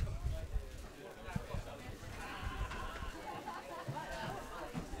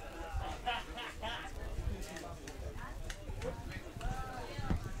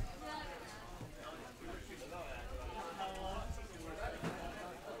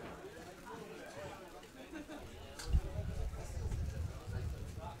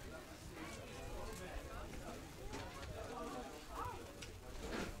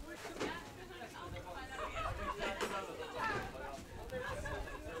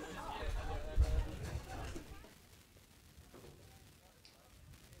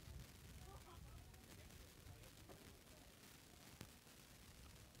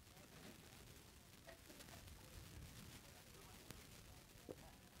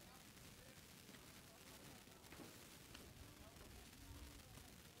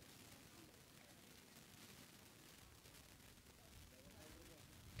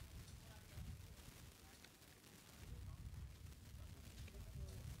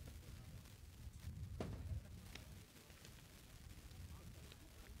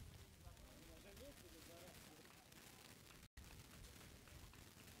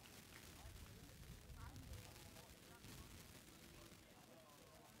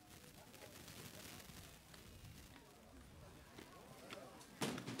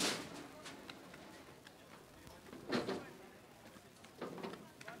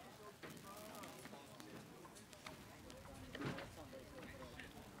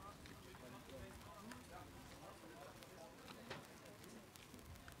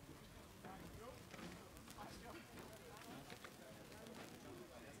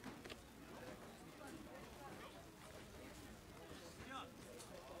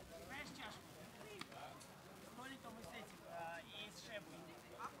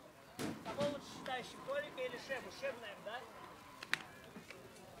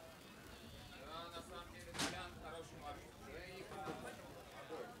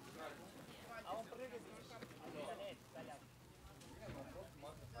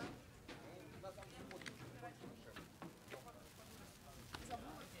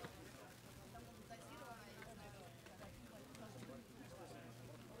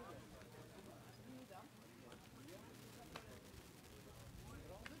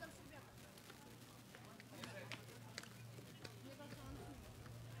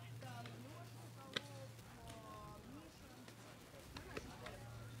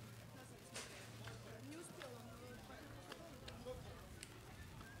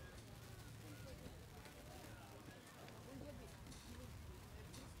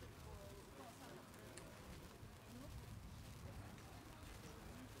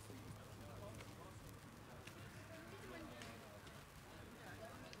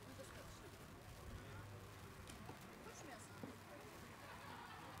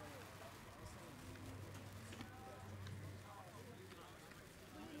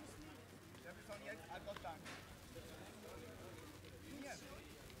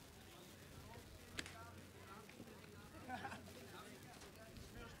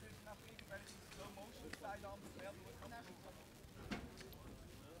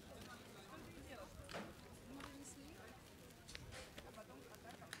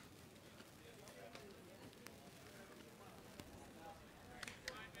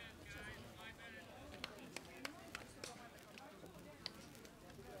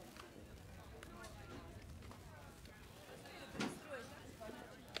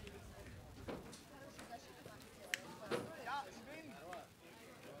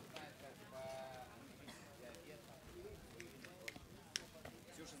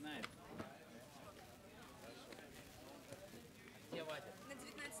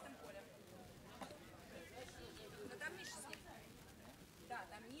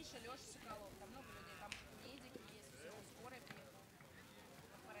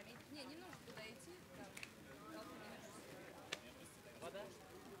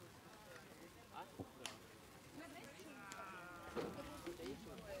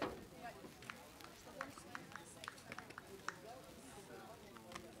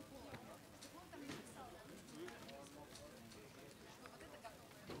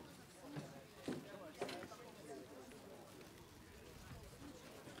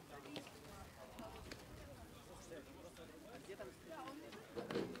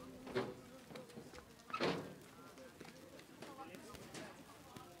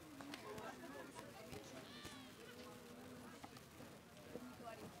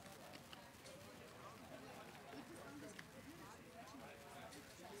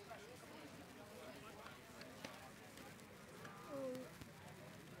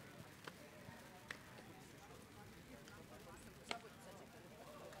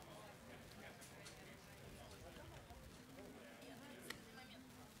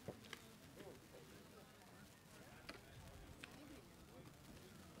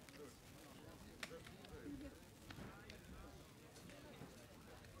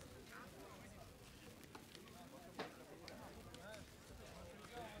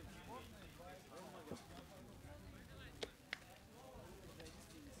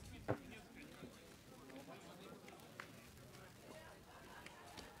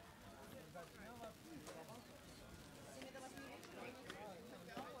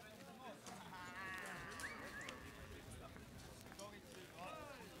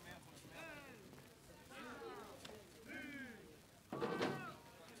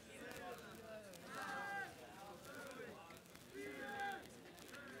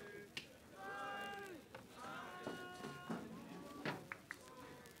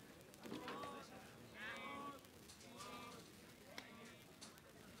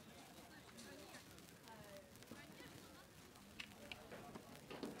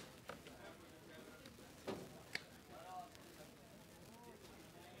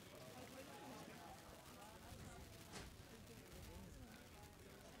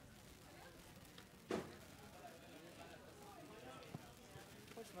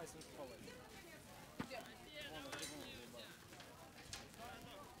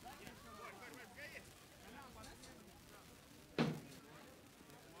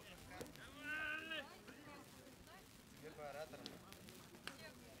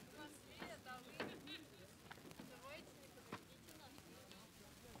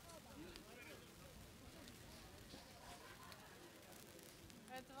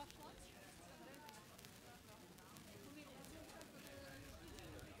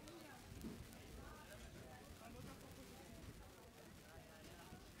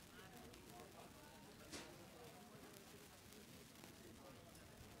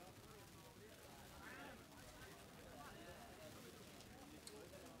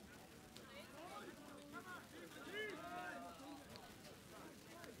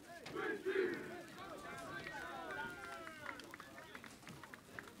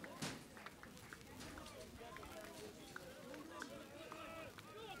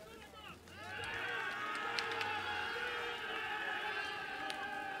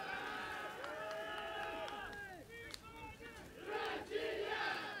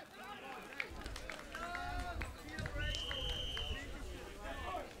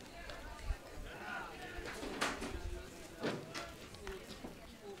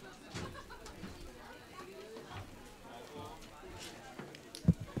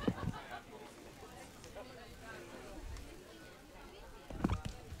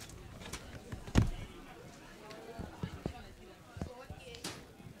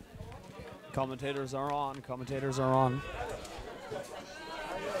 Commentators are on. Commentators are on.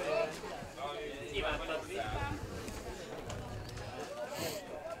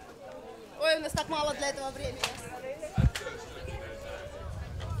 Ой, у нас так мало для этого времени.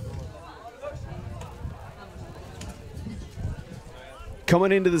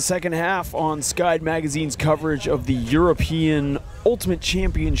 Coming into the second half on Sky Magazine's coverage of the European Ultimate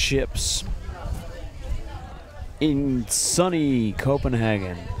Championships in sunny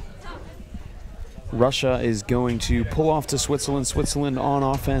Copenhagen. Russia is going to pull off to Switzerland. Switzerland on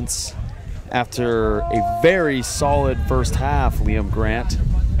offense after a very solid first half, Liam Grant.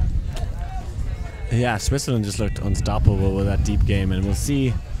 Yeah, Switzerland just looked unstoppable with that deep game, and we'll see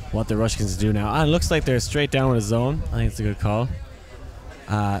what the Russians do now. It looks like they're straight down with a zone. I think it's a good call.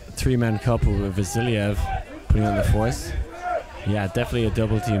 Three-man cup with Vasiliev putting on the force. Yeah, definitely a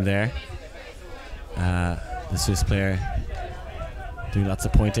double team there. The Swiss player doing lots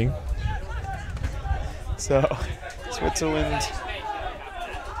of pointing. So, Switzerland,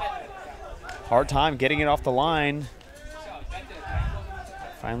 hard time getting it off the line.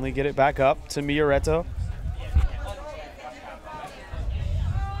 Finally get it back up to Mioretto.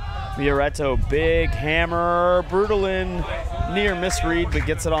 Mioretto, big hammer, Brutalin, near misread, but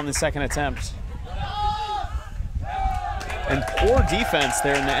gets it on the second attempt. And poor defense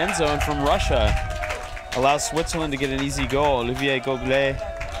there in the end zone from Russia allows Switzerland to get an easy goal. Olivier Goglet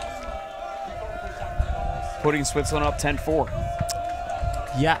putting Switzerland up 10-4.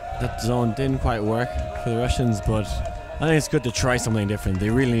 Yeah, that zone didn't quite work for the Russians, but I think it's good to try something different.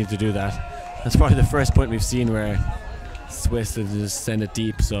 They really need to do that. That's probably the first point we've seen where Swiss just send it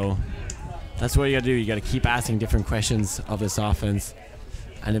deep, so that's what you gotta do. You gotta keep asking different questions of this offense,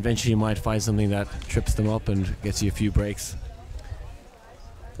 and eventually you might find something that trips them up and gets you a few breaks.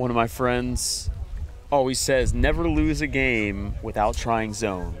 One of my friends always says, never lose a game without trying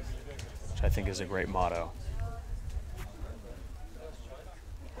zone, which I think is a great motto.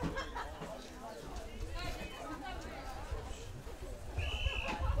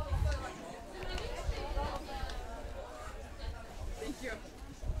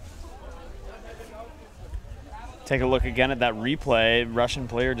 Take a look again at that replay. Russian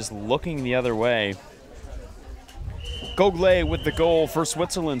player just looking the other way. Goglet with the goal for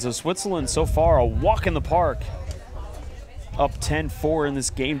Switzerland. So Switzerland so far a walk in the park. Up 10-4 in this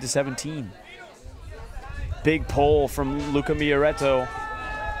game to 17. Big pull from Luca Mioretto.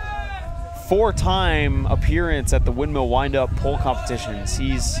 4-time appearance at the windmill wind-up pole competitions.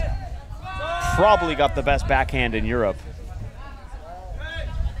 He's probably got the best backhand in Europe.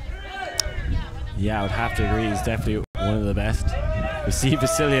 Yeah, I would have to agree. He's definitely one of the best. We see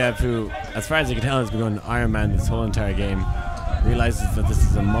Vasiliev, who, as far as I can tell, has been going Iron Man this whole entire game, realizes that this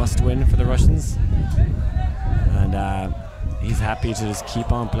is a must-win for the Russians, and he's happy to just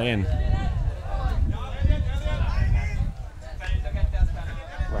keep on playing.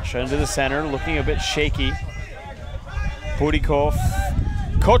 Russia into the center, looking a bit shaky. Budikov,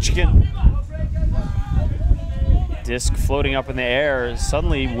 Kochkin. Disc floating up in the air.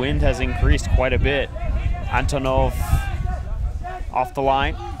 Suddenly wind has increased quite a bit. Antonov off the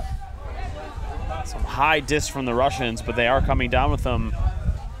line. Some high discs from the Russians, but they are coming down with them.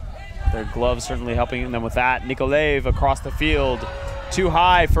 Their gloves certainly helping them with that. Nikolaev across the field. Too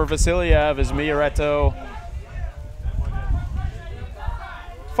high for Vasiliev as Miyareto.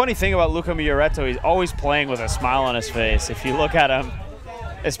 Funny thing about Luka Miyareto, he's always playing with a smile on his face. If you look at him,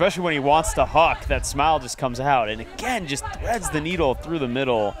 especially when he wants to huck, that smile just comes out. And again, just threads the needle through the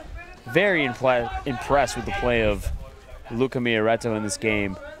middle. Very impressed with the play of Luka Miyareto in this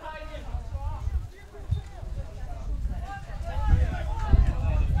game.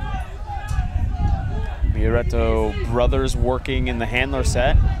 Miyareto brothers working in the handler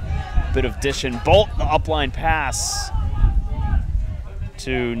set. Bit of dish and bolt, the upline pass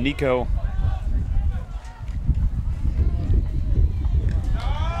to Nico.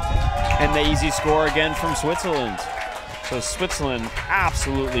 And the easy score again from Switzerland. So Switzerland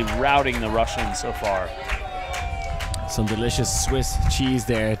absolutely routing the Russians so far. Some delicious Swiss cheese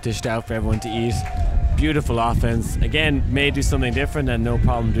there dished out for everyone to eat. Beautiful offense. Again, may do something different and no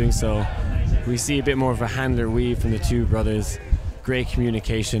problem doing so. We see a bit more of a handler weave from the two brothers. Great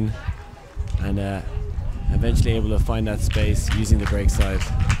communication and eventually able to find that space using the break side.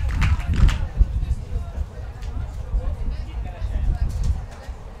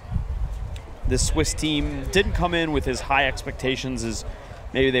 The Swiss team didn't come in with as high expectations as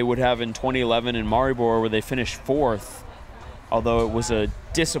maybe they would have in 2011 in Maribor, where they finished 4th, although it was a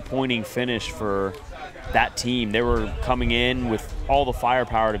disappointing finish for that team. They were coming in with all the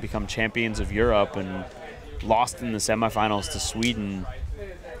firepower to become champions of Europe and lost in the semifinals to Sweden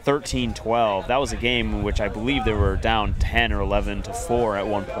 13-12. That was a game in which I believe they were down 10 or 11-4 at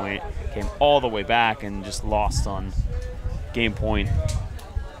one point. Came all the way back and just lost on game point.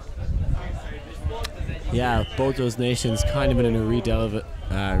 Yeah, both those nations kind of in a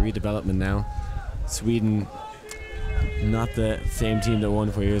redevelopment now. Sweden, not the same team that won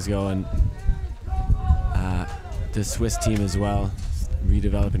 4 years ago, and the Swiss team as well,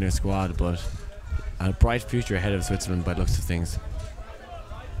 redeveloping their squad, but a bright future ahead of Switzerland by the looks of things.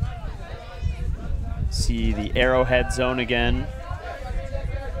 See the arrowhead zone again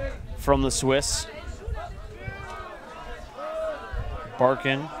from the Swiss.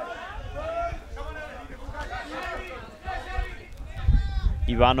 Barkin.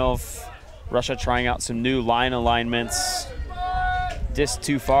 Ivanov, Russia trying out some new line alignments. Disc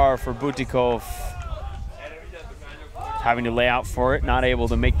too far for Butikov. Having to lay out for it, not able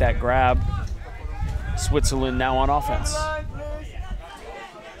to make that grab. Switzerland now on offense.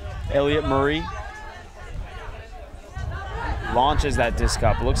 Elliot Murray launches that disc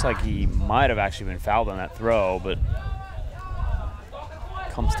up. Looks like he might have actually been fouled on that throw, but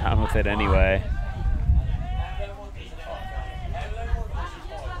comes down with it anyway.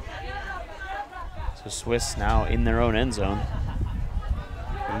 So Swiss now in their own end zone.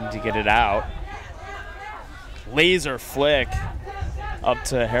 They need to get it out. Laser flick up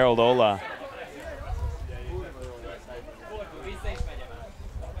to Harold Ola.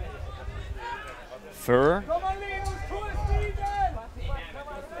 Fur.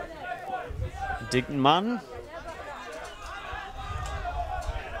 Diggenmann.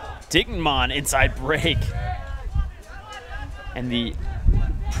 Diggenmann inside break. And the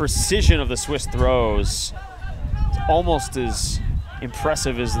precision of the Swiss throws is almost as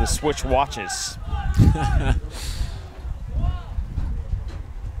impressive as the switch watches.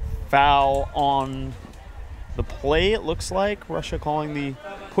 Foul on the play, it looks like. Russia calling the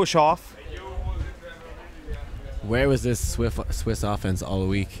push off. Where was this Swiss offense all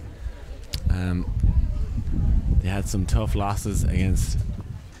week? They had some tough losses against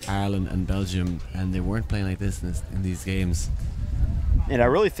Ireland and Belgium, and they weren't playing like this in these games. And I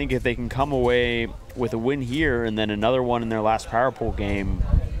really think if they can come away with a win here and then another one in their last power pool game,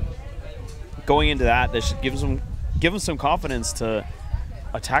 going into that, this should give them some confidence to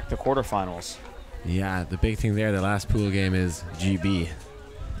attack the quarterfinals. Yeah, the big thing there, the last pool game is GB.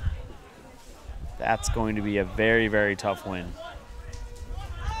 That's going to be a very, very tough win.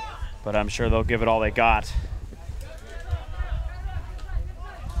 But I'm sure they'll give it all they got.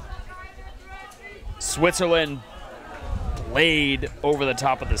 Switzerland laid over the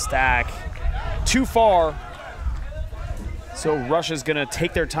top of the stack. Too far. So Russia's going to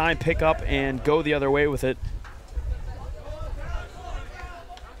take their time, pick up, and go the other way with it.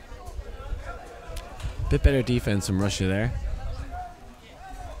 Bit better defense from Russia there.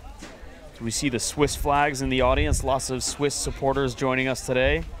 We see the Swiss flags in the audience. Lots of Swiss supporters joining us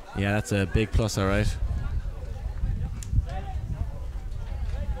today. Yeah, that's a big plus, all right.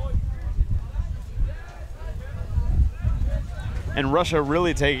 And Russia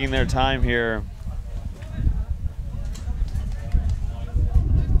really taking their time here.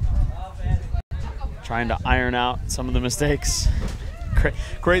 Trying to iron out some of the mistakes.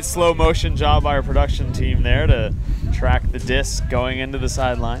 Great slow motion job by our production team there to track the disc going into the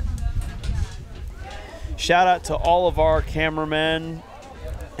sideline. Shout out to all of our cameramen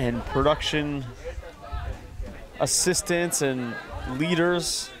and production assistants and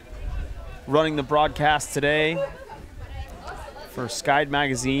leaders running the broadcast today for Skyd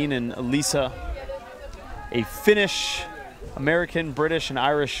Magazine and Elisa, a Finnish, American, British, and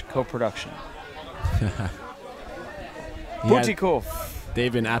Irish co-production. Butikov.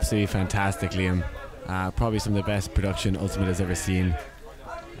 They've been absolutely fantastic, Liam. Probably some of the best production Ultimate has ever seen.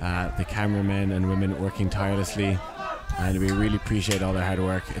 The cameramen and women working tirelessly, and we really appreciate all their hard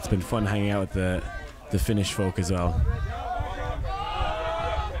work. It's been fun hanging out with the Finnish folk as well.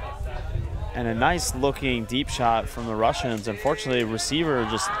 And a nice looking deep shot from the Russians. Unfortunately, receiver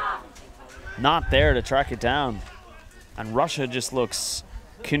just not there to track it down. And Russia just looks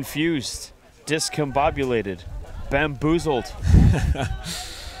confused, discombobulated, bamboozled.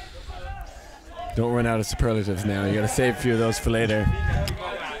 Don't run out of superlatives now. You got to save a few of those for later.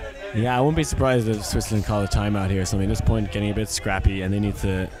 Yeah, I wouldn't be surprised if Switzerland call a timeout here or something. At this point, getting a bit scrappy, and they need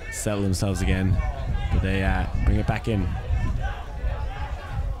to settle themselves again. But they bring it back in.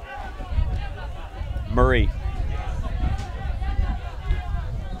 Murray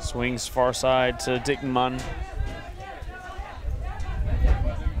swings far side to Dickmann.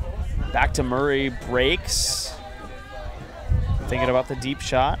 Back to Murray, breaks. Thinking about the deep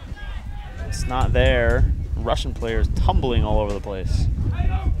shot. It's not there. Russian players tumbling all over the place.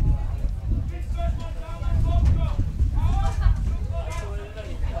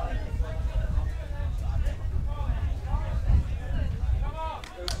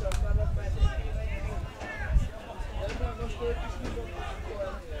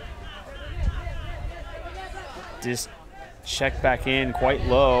 Just check back in quite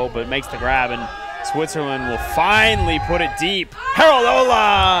low, but makes the grab, and Switzerland will finally put it deep. Harold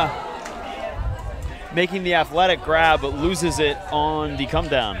Ola making the athletic grab, but loses it on the come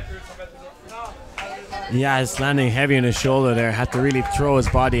down. Yeah, it's landing heavy on his shoulder there. Had to really throw his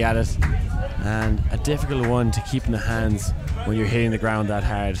body at it, and a difficult one to keep in the hands when you're hitting the ground that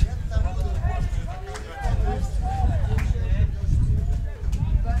hard.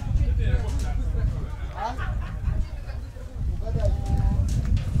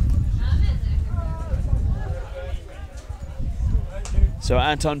 So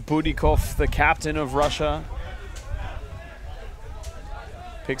Anton Budikov, the captain of Russia,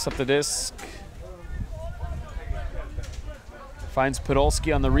 picks up the disc, finds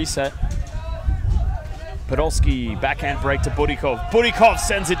Podolsky on the reset. Podolsky, backhand break to Budikov. Budikov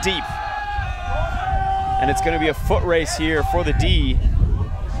sends it deep. And it's going to be a foot race here for the D.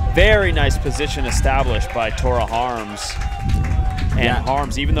 Very nice position established by Tora Harms. And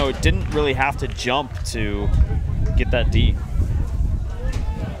Harms, even though it didn't really have to jump to get that D.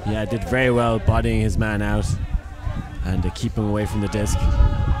 Yeah, did very well bodying his man out and to keep him away from the disc.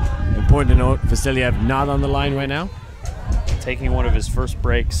 Important to note, Vasilyev not on the line right now. Taking one of his first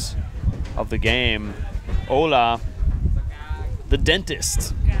breaks of the game. Ola, the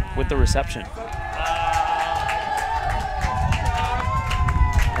dentist, with the reception.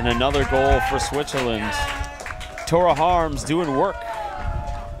 And another goal for Switzerland. Tora Harms doing work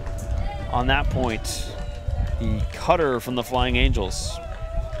on that point. The cutter from the Flying Angels.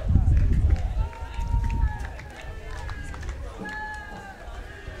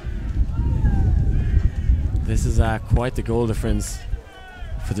 This is quite the goal difference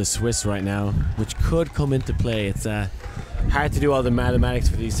for the Swiss right now, which could come into play. It's hard to do all the mathematics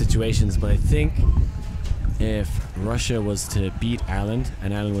for these situations, but I think if Russia was to beat Ireland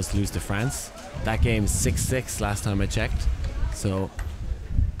and Ireland was to lose to France, that game's 6-6 last time I checked. So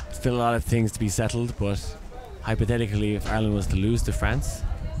still a lot of things to be settled, but hypothetically, if Ireland was to lose to France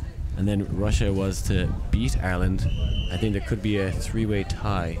and then Russia was to beat Ireland, I think there could be a three-way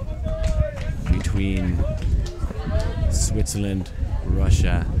tie between Switzerland,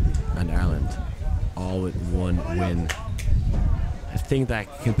 Russia, and Ireland, all with one win. I think that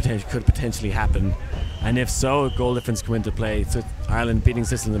could potentially happen, and if so, goal difference come into play. So Ireland beating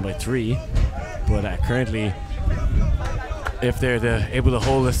Switzerland by 3, but currently, if they're able to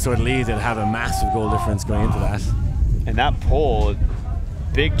hold this sort of lead, they'll have a massive goal difference going into that. And that pole,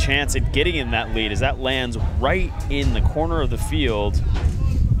 big chance at getting in that lead as that lands right in the corner of the field,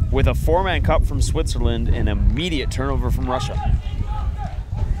 with a 4-man cup from Switzerland and immediate turnover from Russia.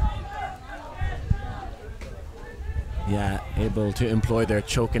 Yeah, able to employ their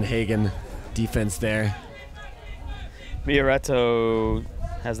Copenhagen defense there. Mioretto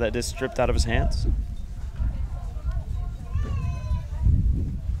has that disc stripped out of his hands.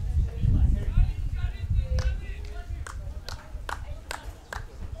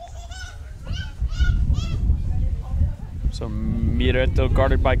 So Mireto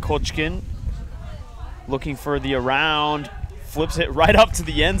guarded by Kochkin. Looking for the around. Flips it right up to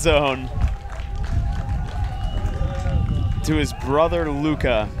the end zone. To his brother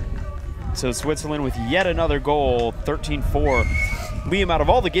Luca. So Switzerland with yet another goal, 13-4. Liam, out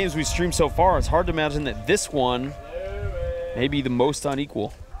of all the games we've streamed so far, it's hard to imagine that this one may be the most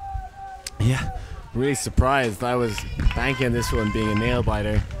unequal. Yeah, really surprised. I was banking on this one being a nail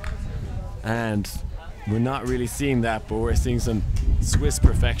biter, and we're not really seeing that, but we're seeing some Swiss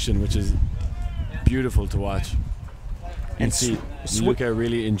perfection, which is beautiful to watch. And see Luca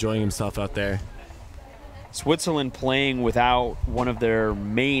really enjoying himself out there. Switzerland playing without one of their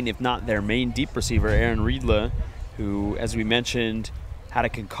main, if not their main deep receiver, Aaron Riedle, who, as we mentioned, had a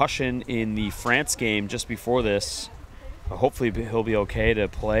concussion in the France game just before this. Hopefully he'll be okay to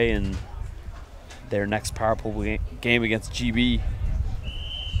play in their next power play game against GB.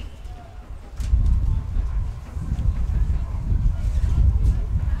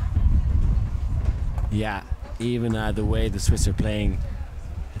 Yeah, even the way the Swiss are playing,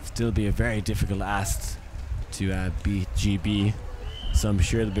 it'd still be a very difficult ask to beat GB. So I'm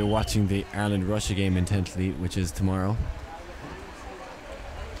sure they'll be watching the Ireland-Russia game intently, which is tomorrow.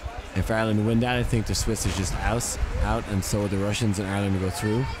 If Ireland win that, I think the Swiss are just out, and so the Russians and Ireland will go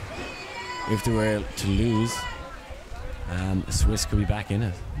through. If they were to lose, the Swiss could be back in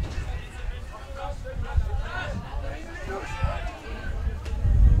it.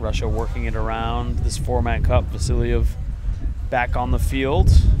 Russia working it around this four-man cup. Vasiliev back on the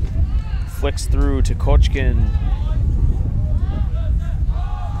field. Flicks through to Kochkin.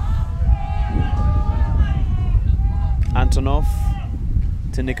 Antonov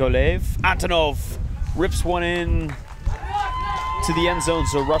to Nikolaev. Antonov rips one in to the end zone,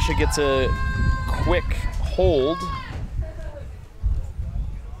 so Russia gets a quick hold.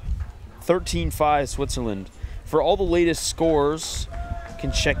 13-5 Switzerland. For all the latest scores, you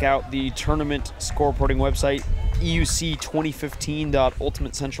can check out the tournament score reporting website,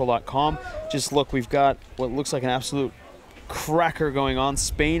 EUC2015.ultimatecentral.com. Just look, we've got what looks like an absolute cracker going on.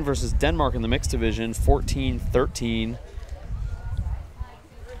 Spain versus Denmark in the mixed division, 14-13.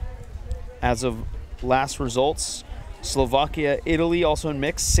 As of last results, Slovakia, Italy also in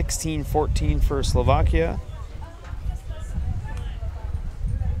mix, 16-14 for Slovakia.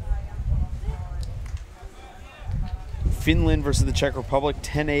 Finland versus the Czech Republic,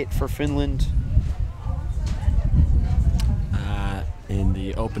 10-8 for Finland. In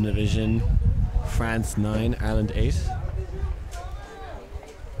the open division, France 9, Ireland 8.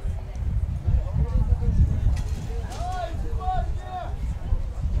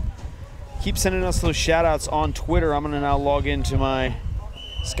 Keep sending us those shout-outs on Twitter. I'm going to now log into my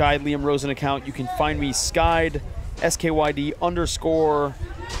Skyd Liam Rosen account. You can find me Skyd, SKYD _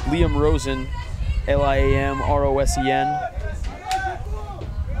 Liam Rosen, LIAMROSEN.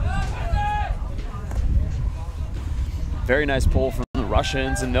 Very nice pull from the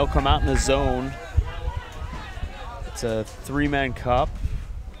Russians, and they'll come out in the zone. It's a three-man cup.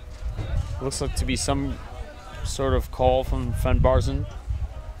 Looks like to be some sort of call from Van Barzen.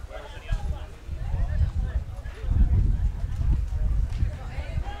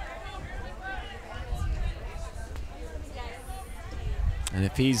 And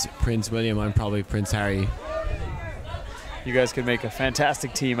if he's Prince William, I'm probably Prince Harry. You guys could make a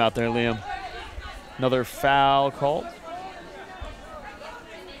fantastic team out there, Liam. Another foul called.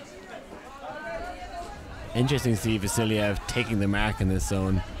 Interesting to see Vasiliev taking the mark in this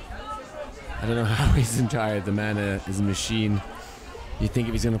zone. I don't know how he's tired. The man is a machine. You think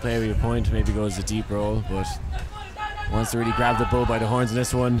if he's going to play with a point, maybe goes a deep roll, but wants to really grab the bull by the horns in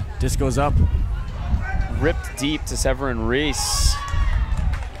this one. Disc goes up. Ripped deep to Severin Rees,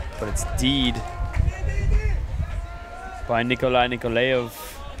 but it's D'd by Nikolai Nikolaev.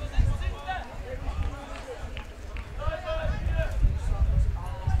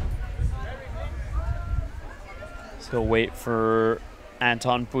 So he'll wait for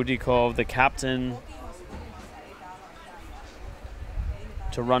Anton Budikov, the captain,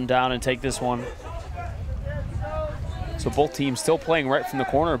 to run down and take this one. So both teams still playing right from the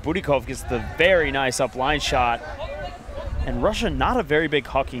corner. Budikov gets the very nice up line shot. And Russia, not a very big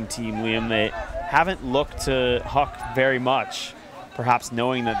hucking team, Liam. They haven't looked to huck very much, perhaps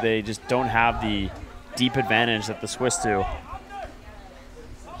knowing that they just don't have the deep advantage that the Swiss do.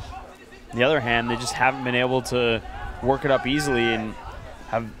 On the other hand, they just haven't been able to work it up easily and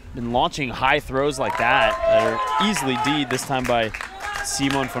have been launching high throws like that are easily D'd, this time by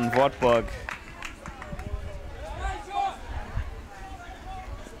Simon von Wartburg.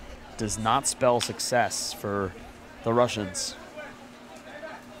 Does not spell success for the Russians.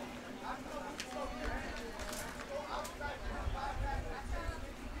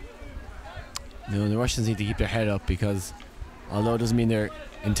 No, the Russians need to keep their head up, because although it doesn't mean they're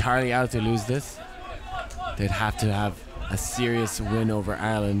entirely out if they lose this, they'd have to have a serious win over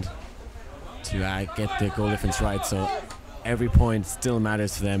Ireland to get the goal difference right. So every point still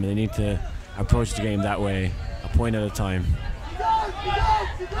matters to them, and they need to approach the game that way, a point at a time.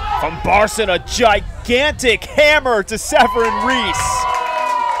 From Barson, a gigantic hammer to Severin Reese.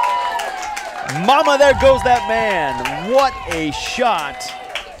 Mama, there goes that man. What a shot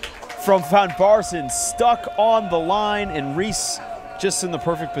from Van Barson, stuck on the line, and Reese just in the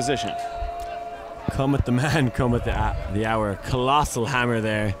perfect position. Come at the man, come at the hour. Colossal hammer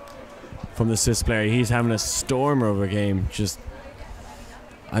there from the Swiss player. He's having a stormer of a game. Just,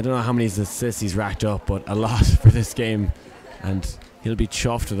 I don't know how many assists he's racked up, but a lot for this game. And he'll be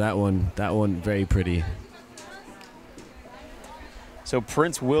chuffed with that one. That one very pretty. So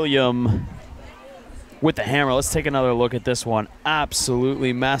Prince William with the hammer. Let's take another look at this one.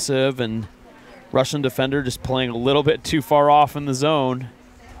 Absolutely massive, and Russian defender just playing a little bit too far off in the zone.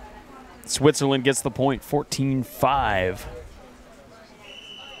 Switzerland gets the point, 14-5.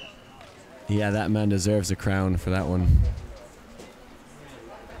 Yeah, that man deserves a crown for that one.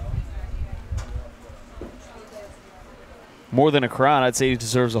 More than a crown, I'd say he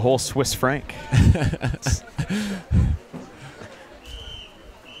deserves a whole Swiss franc.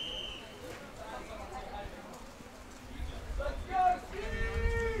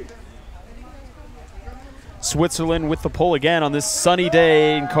 Switzerland with the pull again on this sunny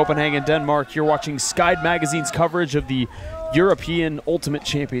day in Copenhagen, Denmark. You're watching Skyd Magazine's coverage of the European Ultimate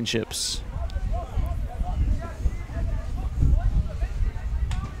Championships.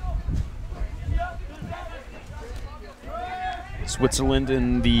 Switzerland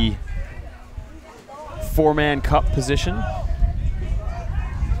in the four-man cup position.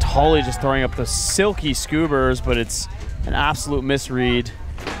 Tully just throwing up the silky scoobers, but it's an absolute misread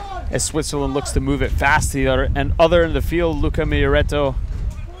as Switzerland looks to move it fast to the other end of the field. Luca Mioretto.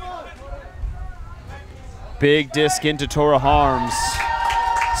 Big disc into Tora Harms.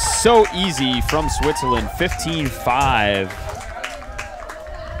 So easy from Switzerland. 15-5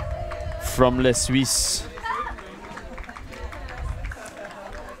 from Les Suisses.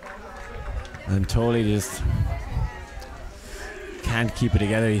 And Tolley just can't keep it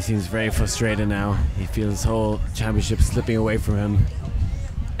together. He seems very frustrated now. He feels his whole championship slipping away from him.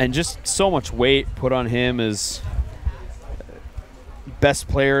 And just so much weight put on him as best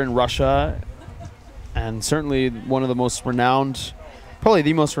player in Russia, and certainly one of the most renowned, probably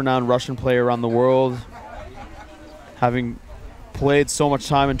the most renowned Russian player around the world, having played so much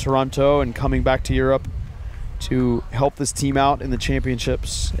time in Toronto and coming back to Europe to help this team out in the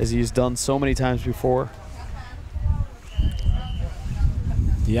championships, as he's done so many times before.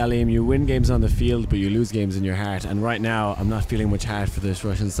 Yeah, Liam, you win games on the field, but you lose games in your heart. And right now, I'm not feeling much heart for this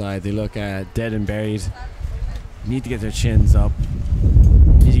Russian side. They look dead and buried. Need to get their chins up.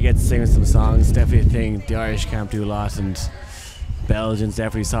 Need to get to sing some songs. Definitely a thing the Irish can't do a lot, and Belgians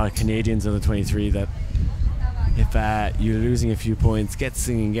definitely saw Canadians under 23 that if you're losing a few points, get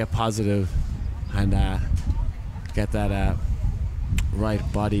singing, get positive, and get that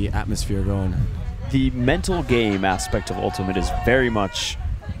right body atmosphere going. The mental game aspect of Ultimate is very much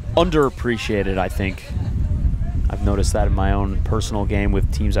underappreciated, I think. I've noticed that in my own personal game with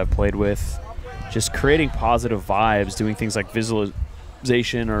teams I've played with. Just creating positive vibes, doing things like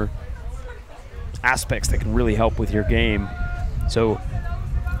visualization or aspects that can really help with your game. So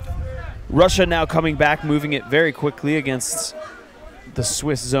Russia now coming back, moving it very quickly against the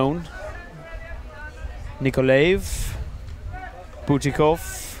Swiss zone. Nikolaev,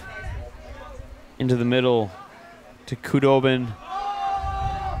 Butikov, into the middle to Kudobin.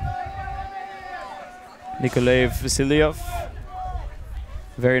 Nikolaev Vasilyev.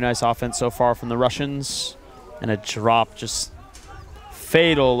 Very nice offense so far from the Russians. And a drop, just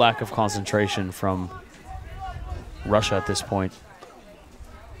fatal lack of concentration from Russia at this point.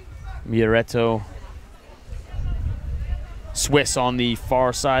 Mioretto. Swiss on the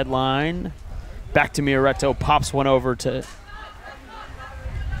far sideline. Back to Mioretto, pops one over to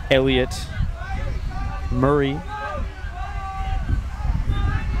Elliott Murray.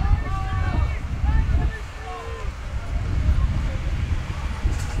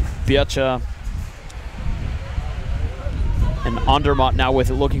 Biacha and Andermatt now with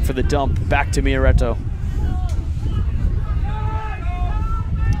it, looking for the dump. Back to Mioretto.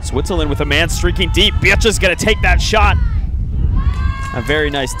 Switzerland with a man streaking deep. Biacha's going to take that shot. A very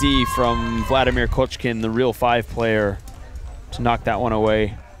nice D from Vladimir Kochkin, the real 5 player, to knock that one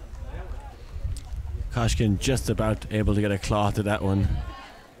away. Kochkin just about able to get a claw to that one.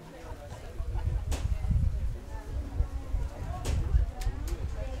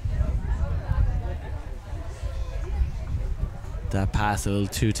 That pass a little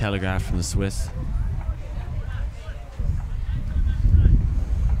too telegraphed from the Swiss.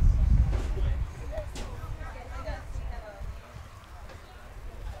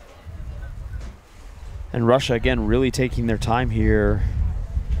 And Russia, again, really taking their time here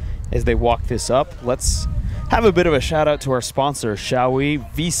as they walk this up. Let's have a bit of a shout out to our sponsor, shall we?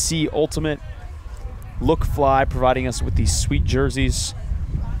 VC Ultimate, Look Fly, providing us with these sweet jerseys.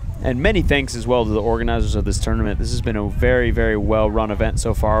 And many thanks as well to the organizers of this tournament. This has been a very, very well-run event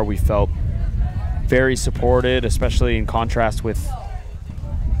so far. We felt very supported, especially in contrast with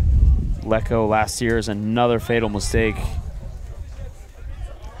Lecco last year's another fatal mistake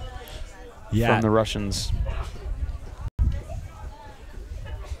from the Russians.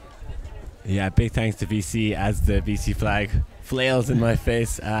 Yeah, big thanks to VC as the VC flag flails in my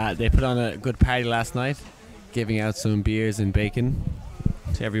face. They put on a good party last night, giving out some beers and bacon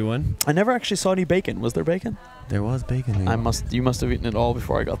to everyone. I never actually saw any bacon. Was there bacon? There was bacon. You must have eaten it all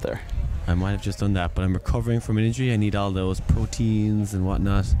before I got there. I might have just done that, but I'm recovering from an injury. I need all those proteins and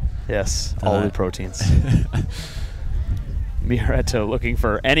whatnot. Yes, all the proteins. Mioretto looking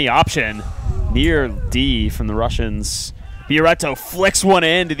for any option near D from the Russians. Mioretto flicks one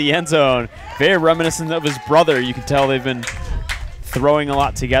into the end zone. Very reminiscent of his brother. You can tell they've been throwing a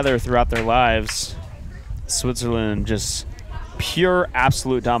lot together throughout their lives. Switzerland, just pure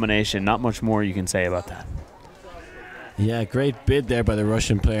absolute domination. Not much more you can say about that. Yeah, great bid there by the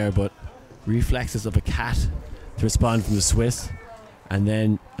Russian player, but reflexes of a cat to respond from the Swiss. And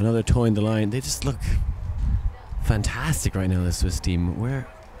then another toeing the line. They just look fantastic right now, the Swiss team. Where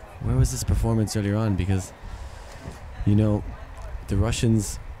was this performance earlier on? Because, you know, the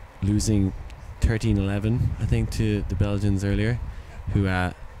Russians losing 13-11, I think, to the Belgians earlier, who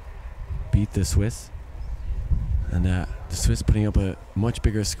beat the Swiss. And the Swiss putting up a much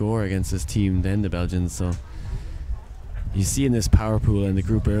bigger score against this team than the Belgians. So you see in this power pool in the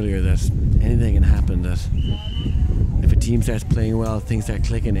group earlier that anything can happen. That if a team starts playing well, things start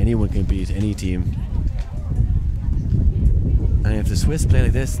clicking, anyone can beat any team. And if the Swiss play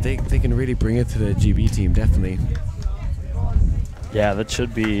like this, they can really bring it to the GB team, definitely. Yeah, that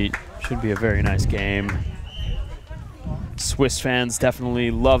should be a very nice game. Swiss fans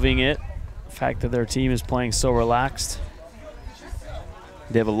definitely loving it. The fact that their team is playing so relaxed.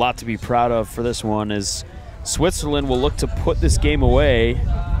 They have a lot to be proud of for this one, as Switzerland will look to put this game away.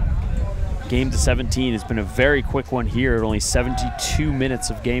 Game to 17 has been a very quick one here, only 72 minutes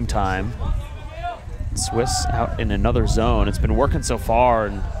of game time. Swiss out in another zone. It's been working so far,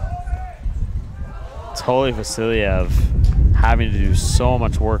 and Toli Vasiliev having to do so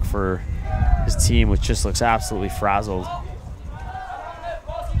much work for his team, which just looks absolutely frazzled.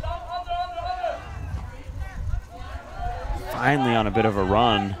 Finally on a bit of a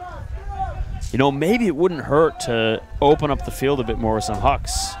run. You know, maybe it wouldn't hurt to open up the field a bit more with some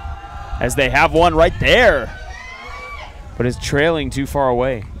hucks, as they have one right there, but it's trailing too far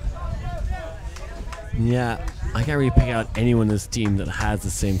away. Yeah, I can't really pick out anyone in this team that has the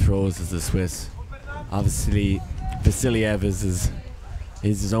same throws as the Swiss. Obviously, Vasiliev is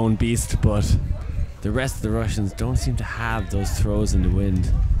his own beast, but the rest of the Russians don't seem to have those throws in the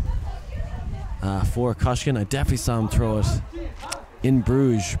wind. For Koshkin, I definitely saw him throw it in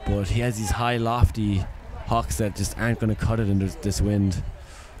Bruges, but he has these high, lofty hucks that just aren't going to cut it in this wind.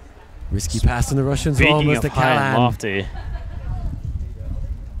 Risky pass on the Russians. Speaking of high and lofty,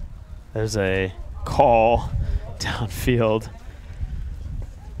 there's a call downfield.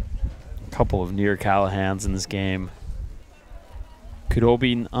 A couple of near Callahans in this game.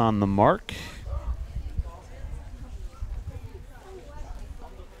 Kudobin on the mark.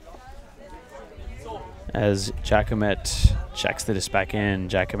 As Jacomet checks the disc back in.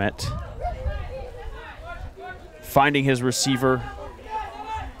 Jacomet finding his receiver.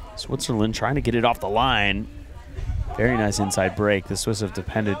 Switzerland trying to get it off the line. Very nice inside break. The Swiss have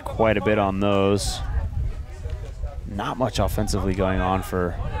depended quite a bit on those. Not much offensively going on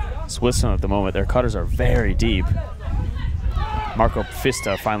for Switzerland at the moment. Their cutters are very deep. Marco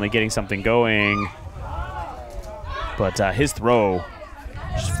Fista finally getting something going, but his throw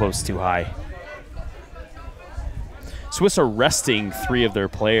just floats too high. Swiss are resting 3 of their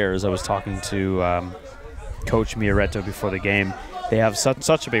players. I was talking to Coach Mioretto before the game. They have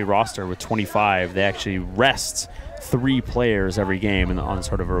such a big roster with 25. They actually rest 3 players every game on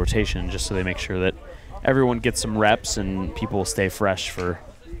sort of a rotation, just so they make sure that everyone gets some reps and people will stay fresh for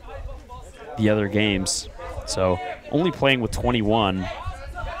the other games. So only playing with 21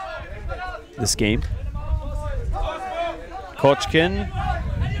 this game. Kochkin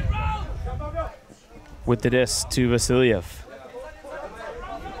with the disc to Vasiliev.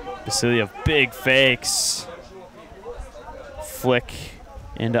 Vasiliev, big fakes. flick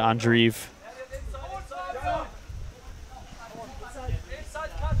into Andreev.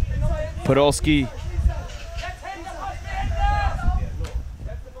 Podolski.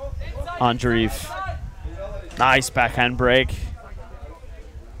 Andreev. Nice backhand break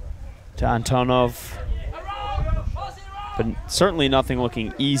to Antonov. But certainly nothing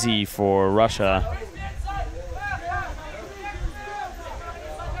looking easy for Russia.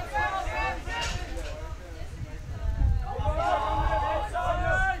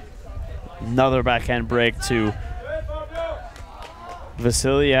 Another backhand break to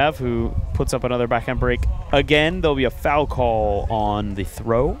Vasilyev, who puts up another backhand break. Again, there'll be a foul call on the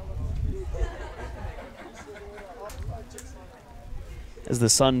throw, as the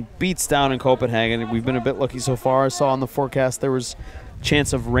sun beats down in Copenhagen. We've been a bit lucky so far. I saw on the forecast there was a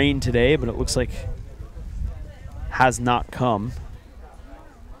chance of rain today, but it looks like has not come.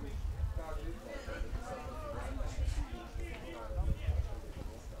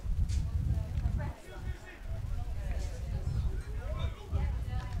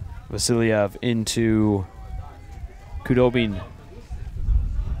 Vasilyev into Kudobin.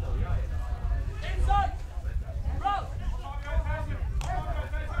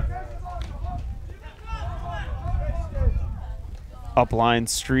 Upline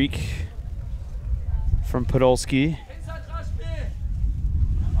streak from Podolski.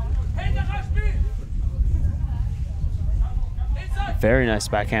 Very nice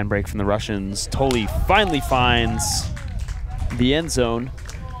backhand break from the Russians. Toli finally finds the end zone.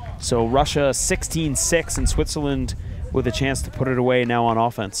 So Russia 16-6 and Switzerland with a chance to put it away now on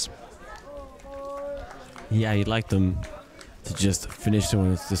offense. Yeah, you'd like them to just finish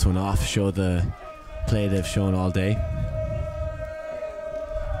this one off, show the play they've shown all day.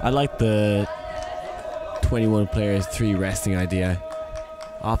 I like the 21 players, 3 resting idea.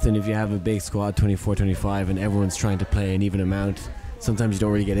 Often if you have a big squad, 24-25, and everyone's trying to play an even amount, sometimes you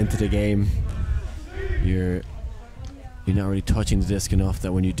don't really get into the game. You're not really touching the disc enough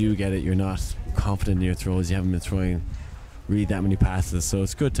that when you do get it, you're not confident in your throws. You haven't been throwing really that many passes. So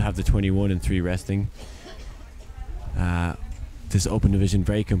it's good to have the 21 and 3 resting. This open division,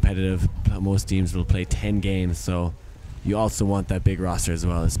 very competitive. Most teams will play 10 games, so you also want that big roster as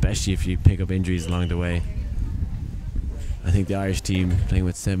well, especially if you pick up injuries along the way. I think the Irish team playing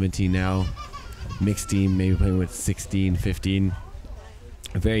with 17 now. Mixed team maybe playing with 16, 15.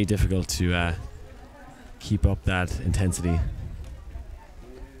 Very difficult to keep up that intensity.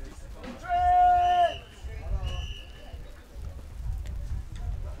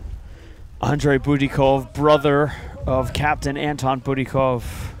 Andrei Budikov, brother of Captain Anton Budikov,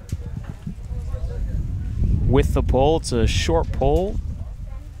 with the pull. It's a short pull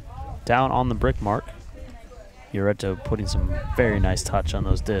down on the brick mark. Ureto putting some very nice touch on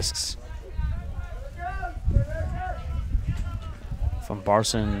those discs. Von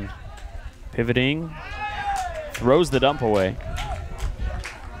Barson pivoting, throws the dump away.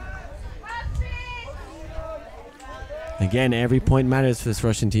 Again, every point matters for this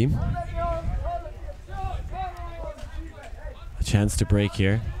Russian team. A chance to break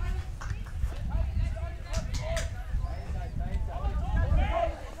here.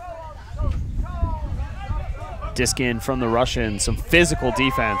 Disc in from the Russians. Some physical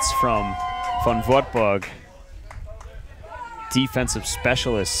defense from von Wartburg. Defensive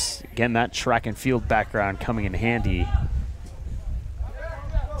specialists. Again, that track and field background coming in handy.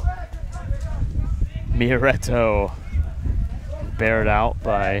 Mioretto bared out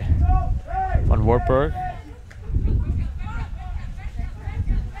by von Wartburg.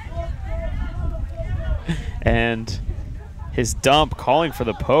 And his dump calling for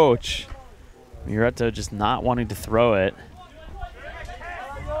the poach. Mioretto just not wanting to throw it.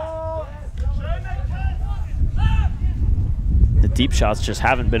 The deep shots just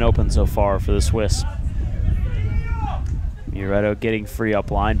haven't been open so far for the Swiss. Mioretto getting free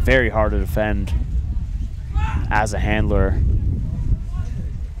up line. Very hard to defend as a handler.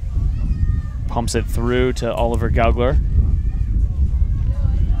 Pumps it through to Oliver Gaugler.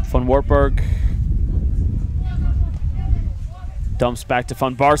 Von Wartburg dumps back to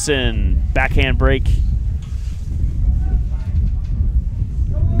von Barson. Backhand break.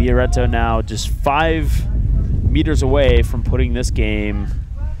 Mioretto now just 5 meters away from putting this game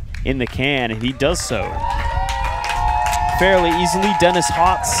in the can, and he does so fairly easily. Dennis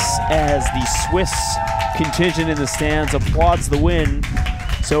Hotz, as the Swiss contingent in the stands, applauds the win.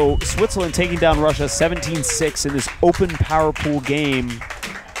 So Switzerland taking down Russia 17-6 in this open power pool game.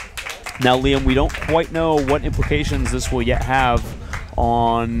 Now, Liam, we don't quite know what implications this will yet have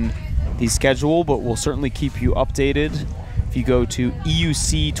on the schedule, but we'll certainly keep you updated. If you go to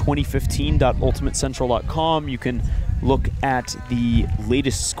EUC2015.ultimatecentral.com, you can look at the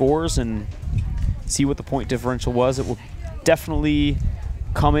latest scores and see what the point differential was. It will definitely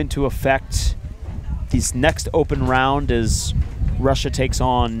come into effect this next open round as Russia takes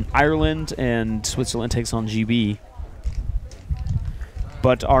on Ireland and Switzerland takes on GB.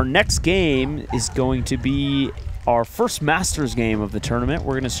 But our next game is going to be our first Masters game of the tournament.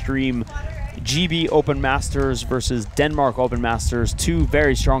 We're going to stream GB Open Masters versus Denmark Open Masters, two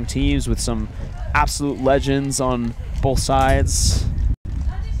very strong teams with some absolute legends on both sides,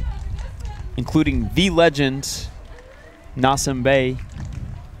 including the legend, Nassim Bey.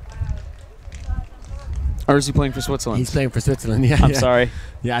 Or is he playing for Switzerland? He's playing for Switzerland, yeah. I'm sorry.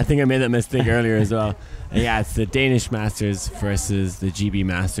 Yeah, I think I made that mistake earlier as well. Yeah, it's the Danish Masters versus the GB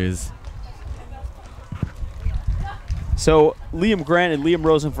Masters. So Liam Grant and Liam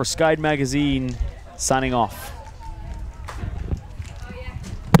Rosen for Sky Magazine signing off.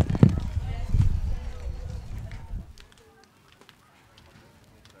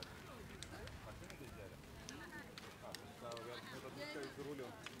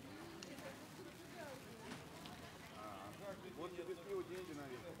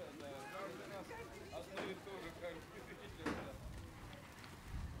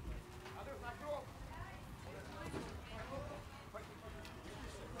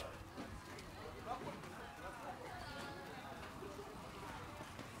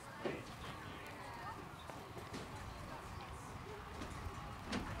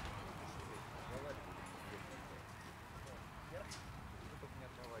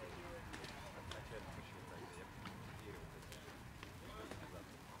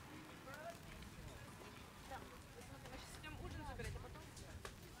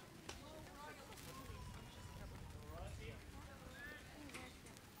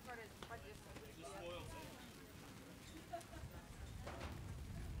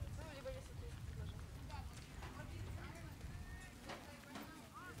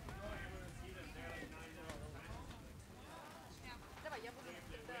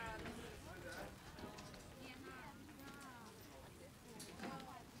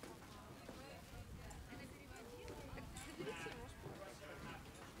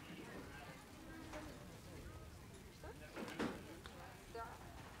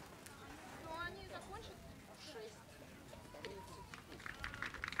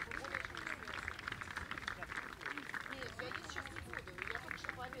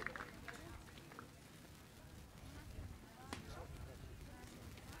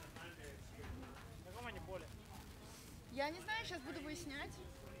 Я не знаю, сейчас буду выяснять.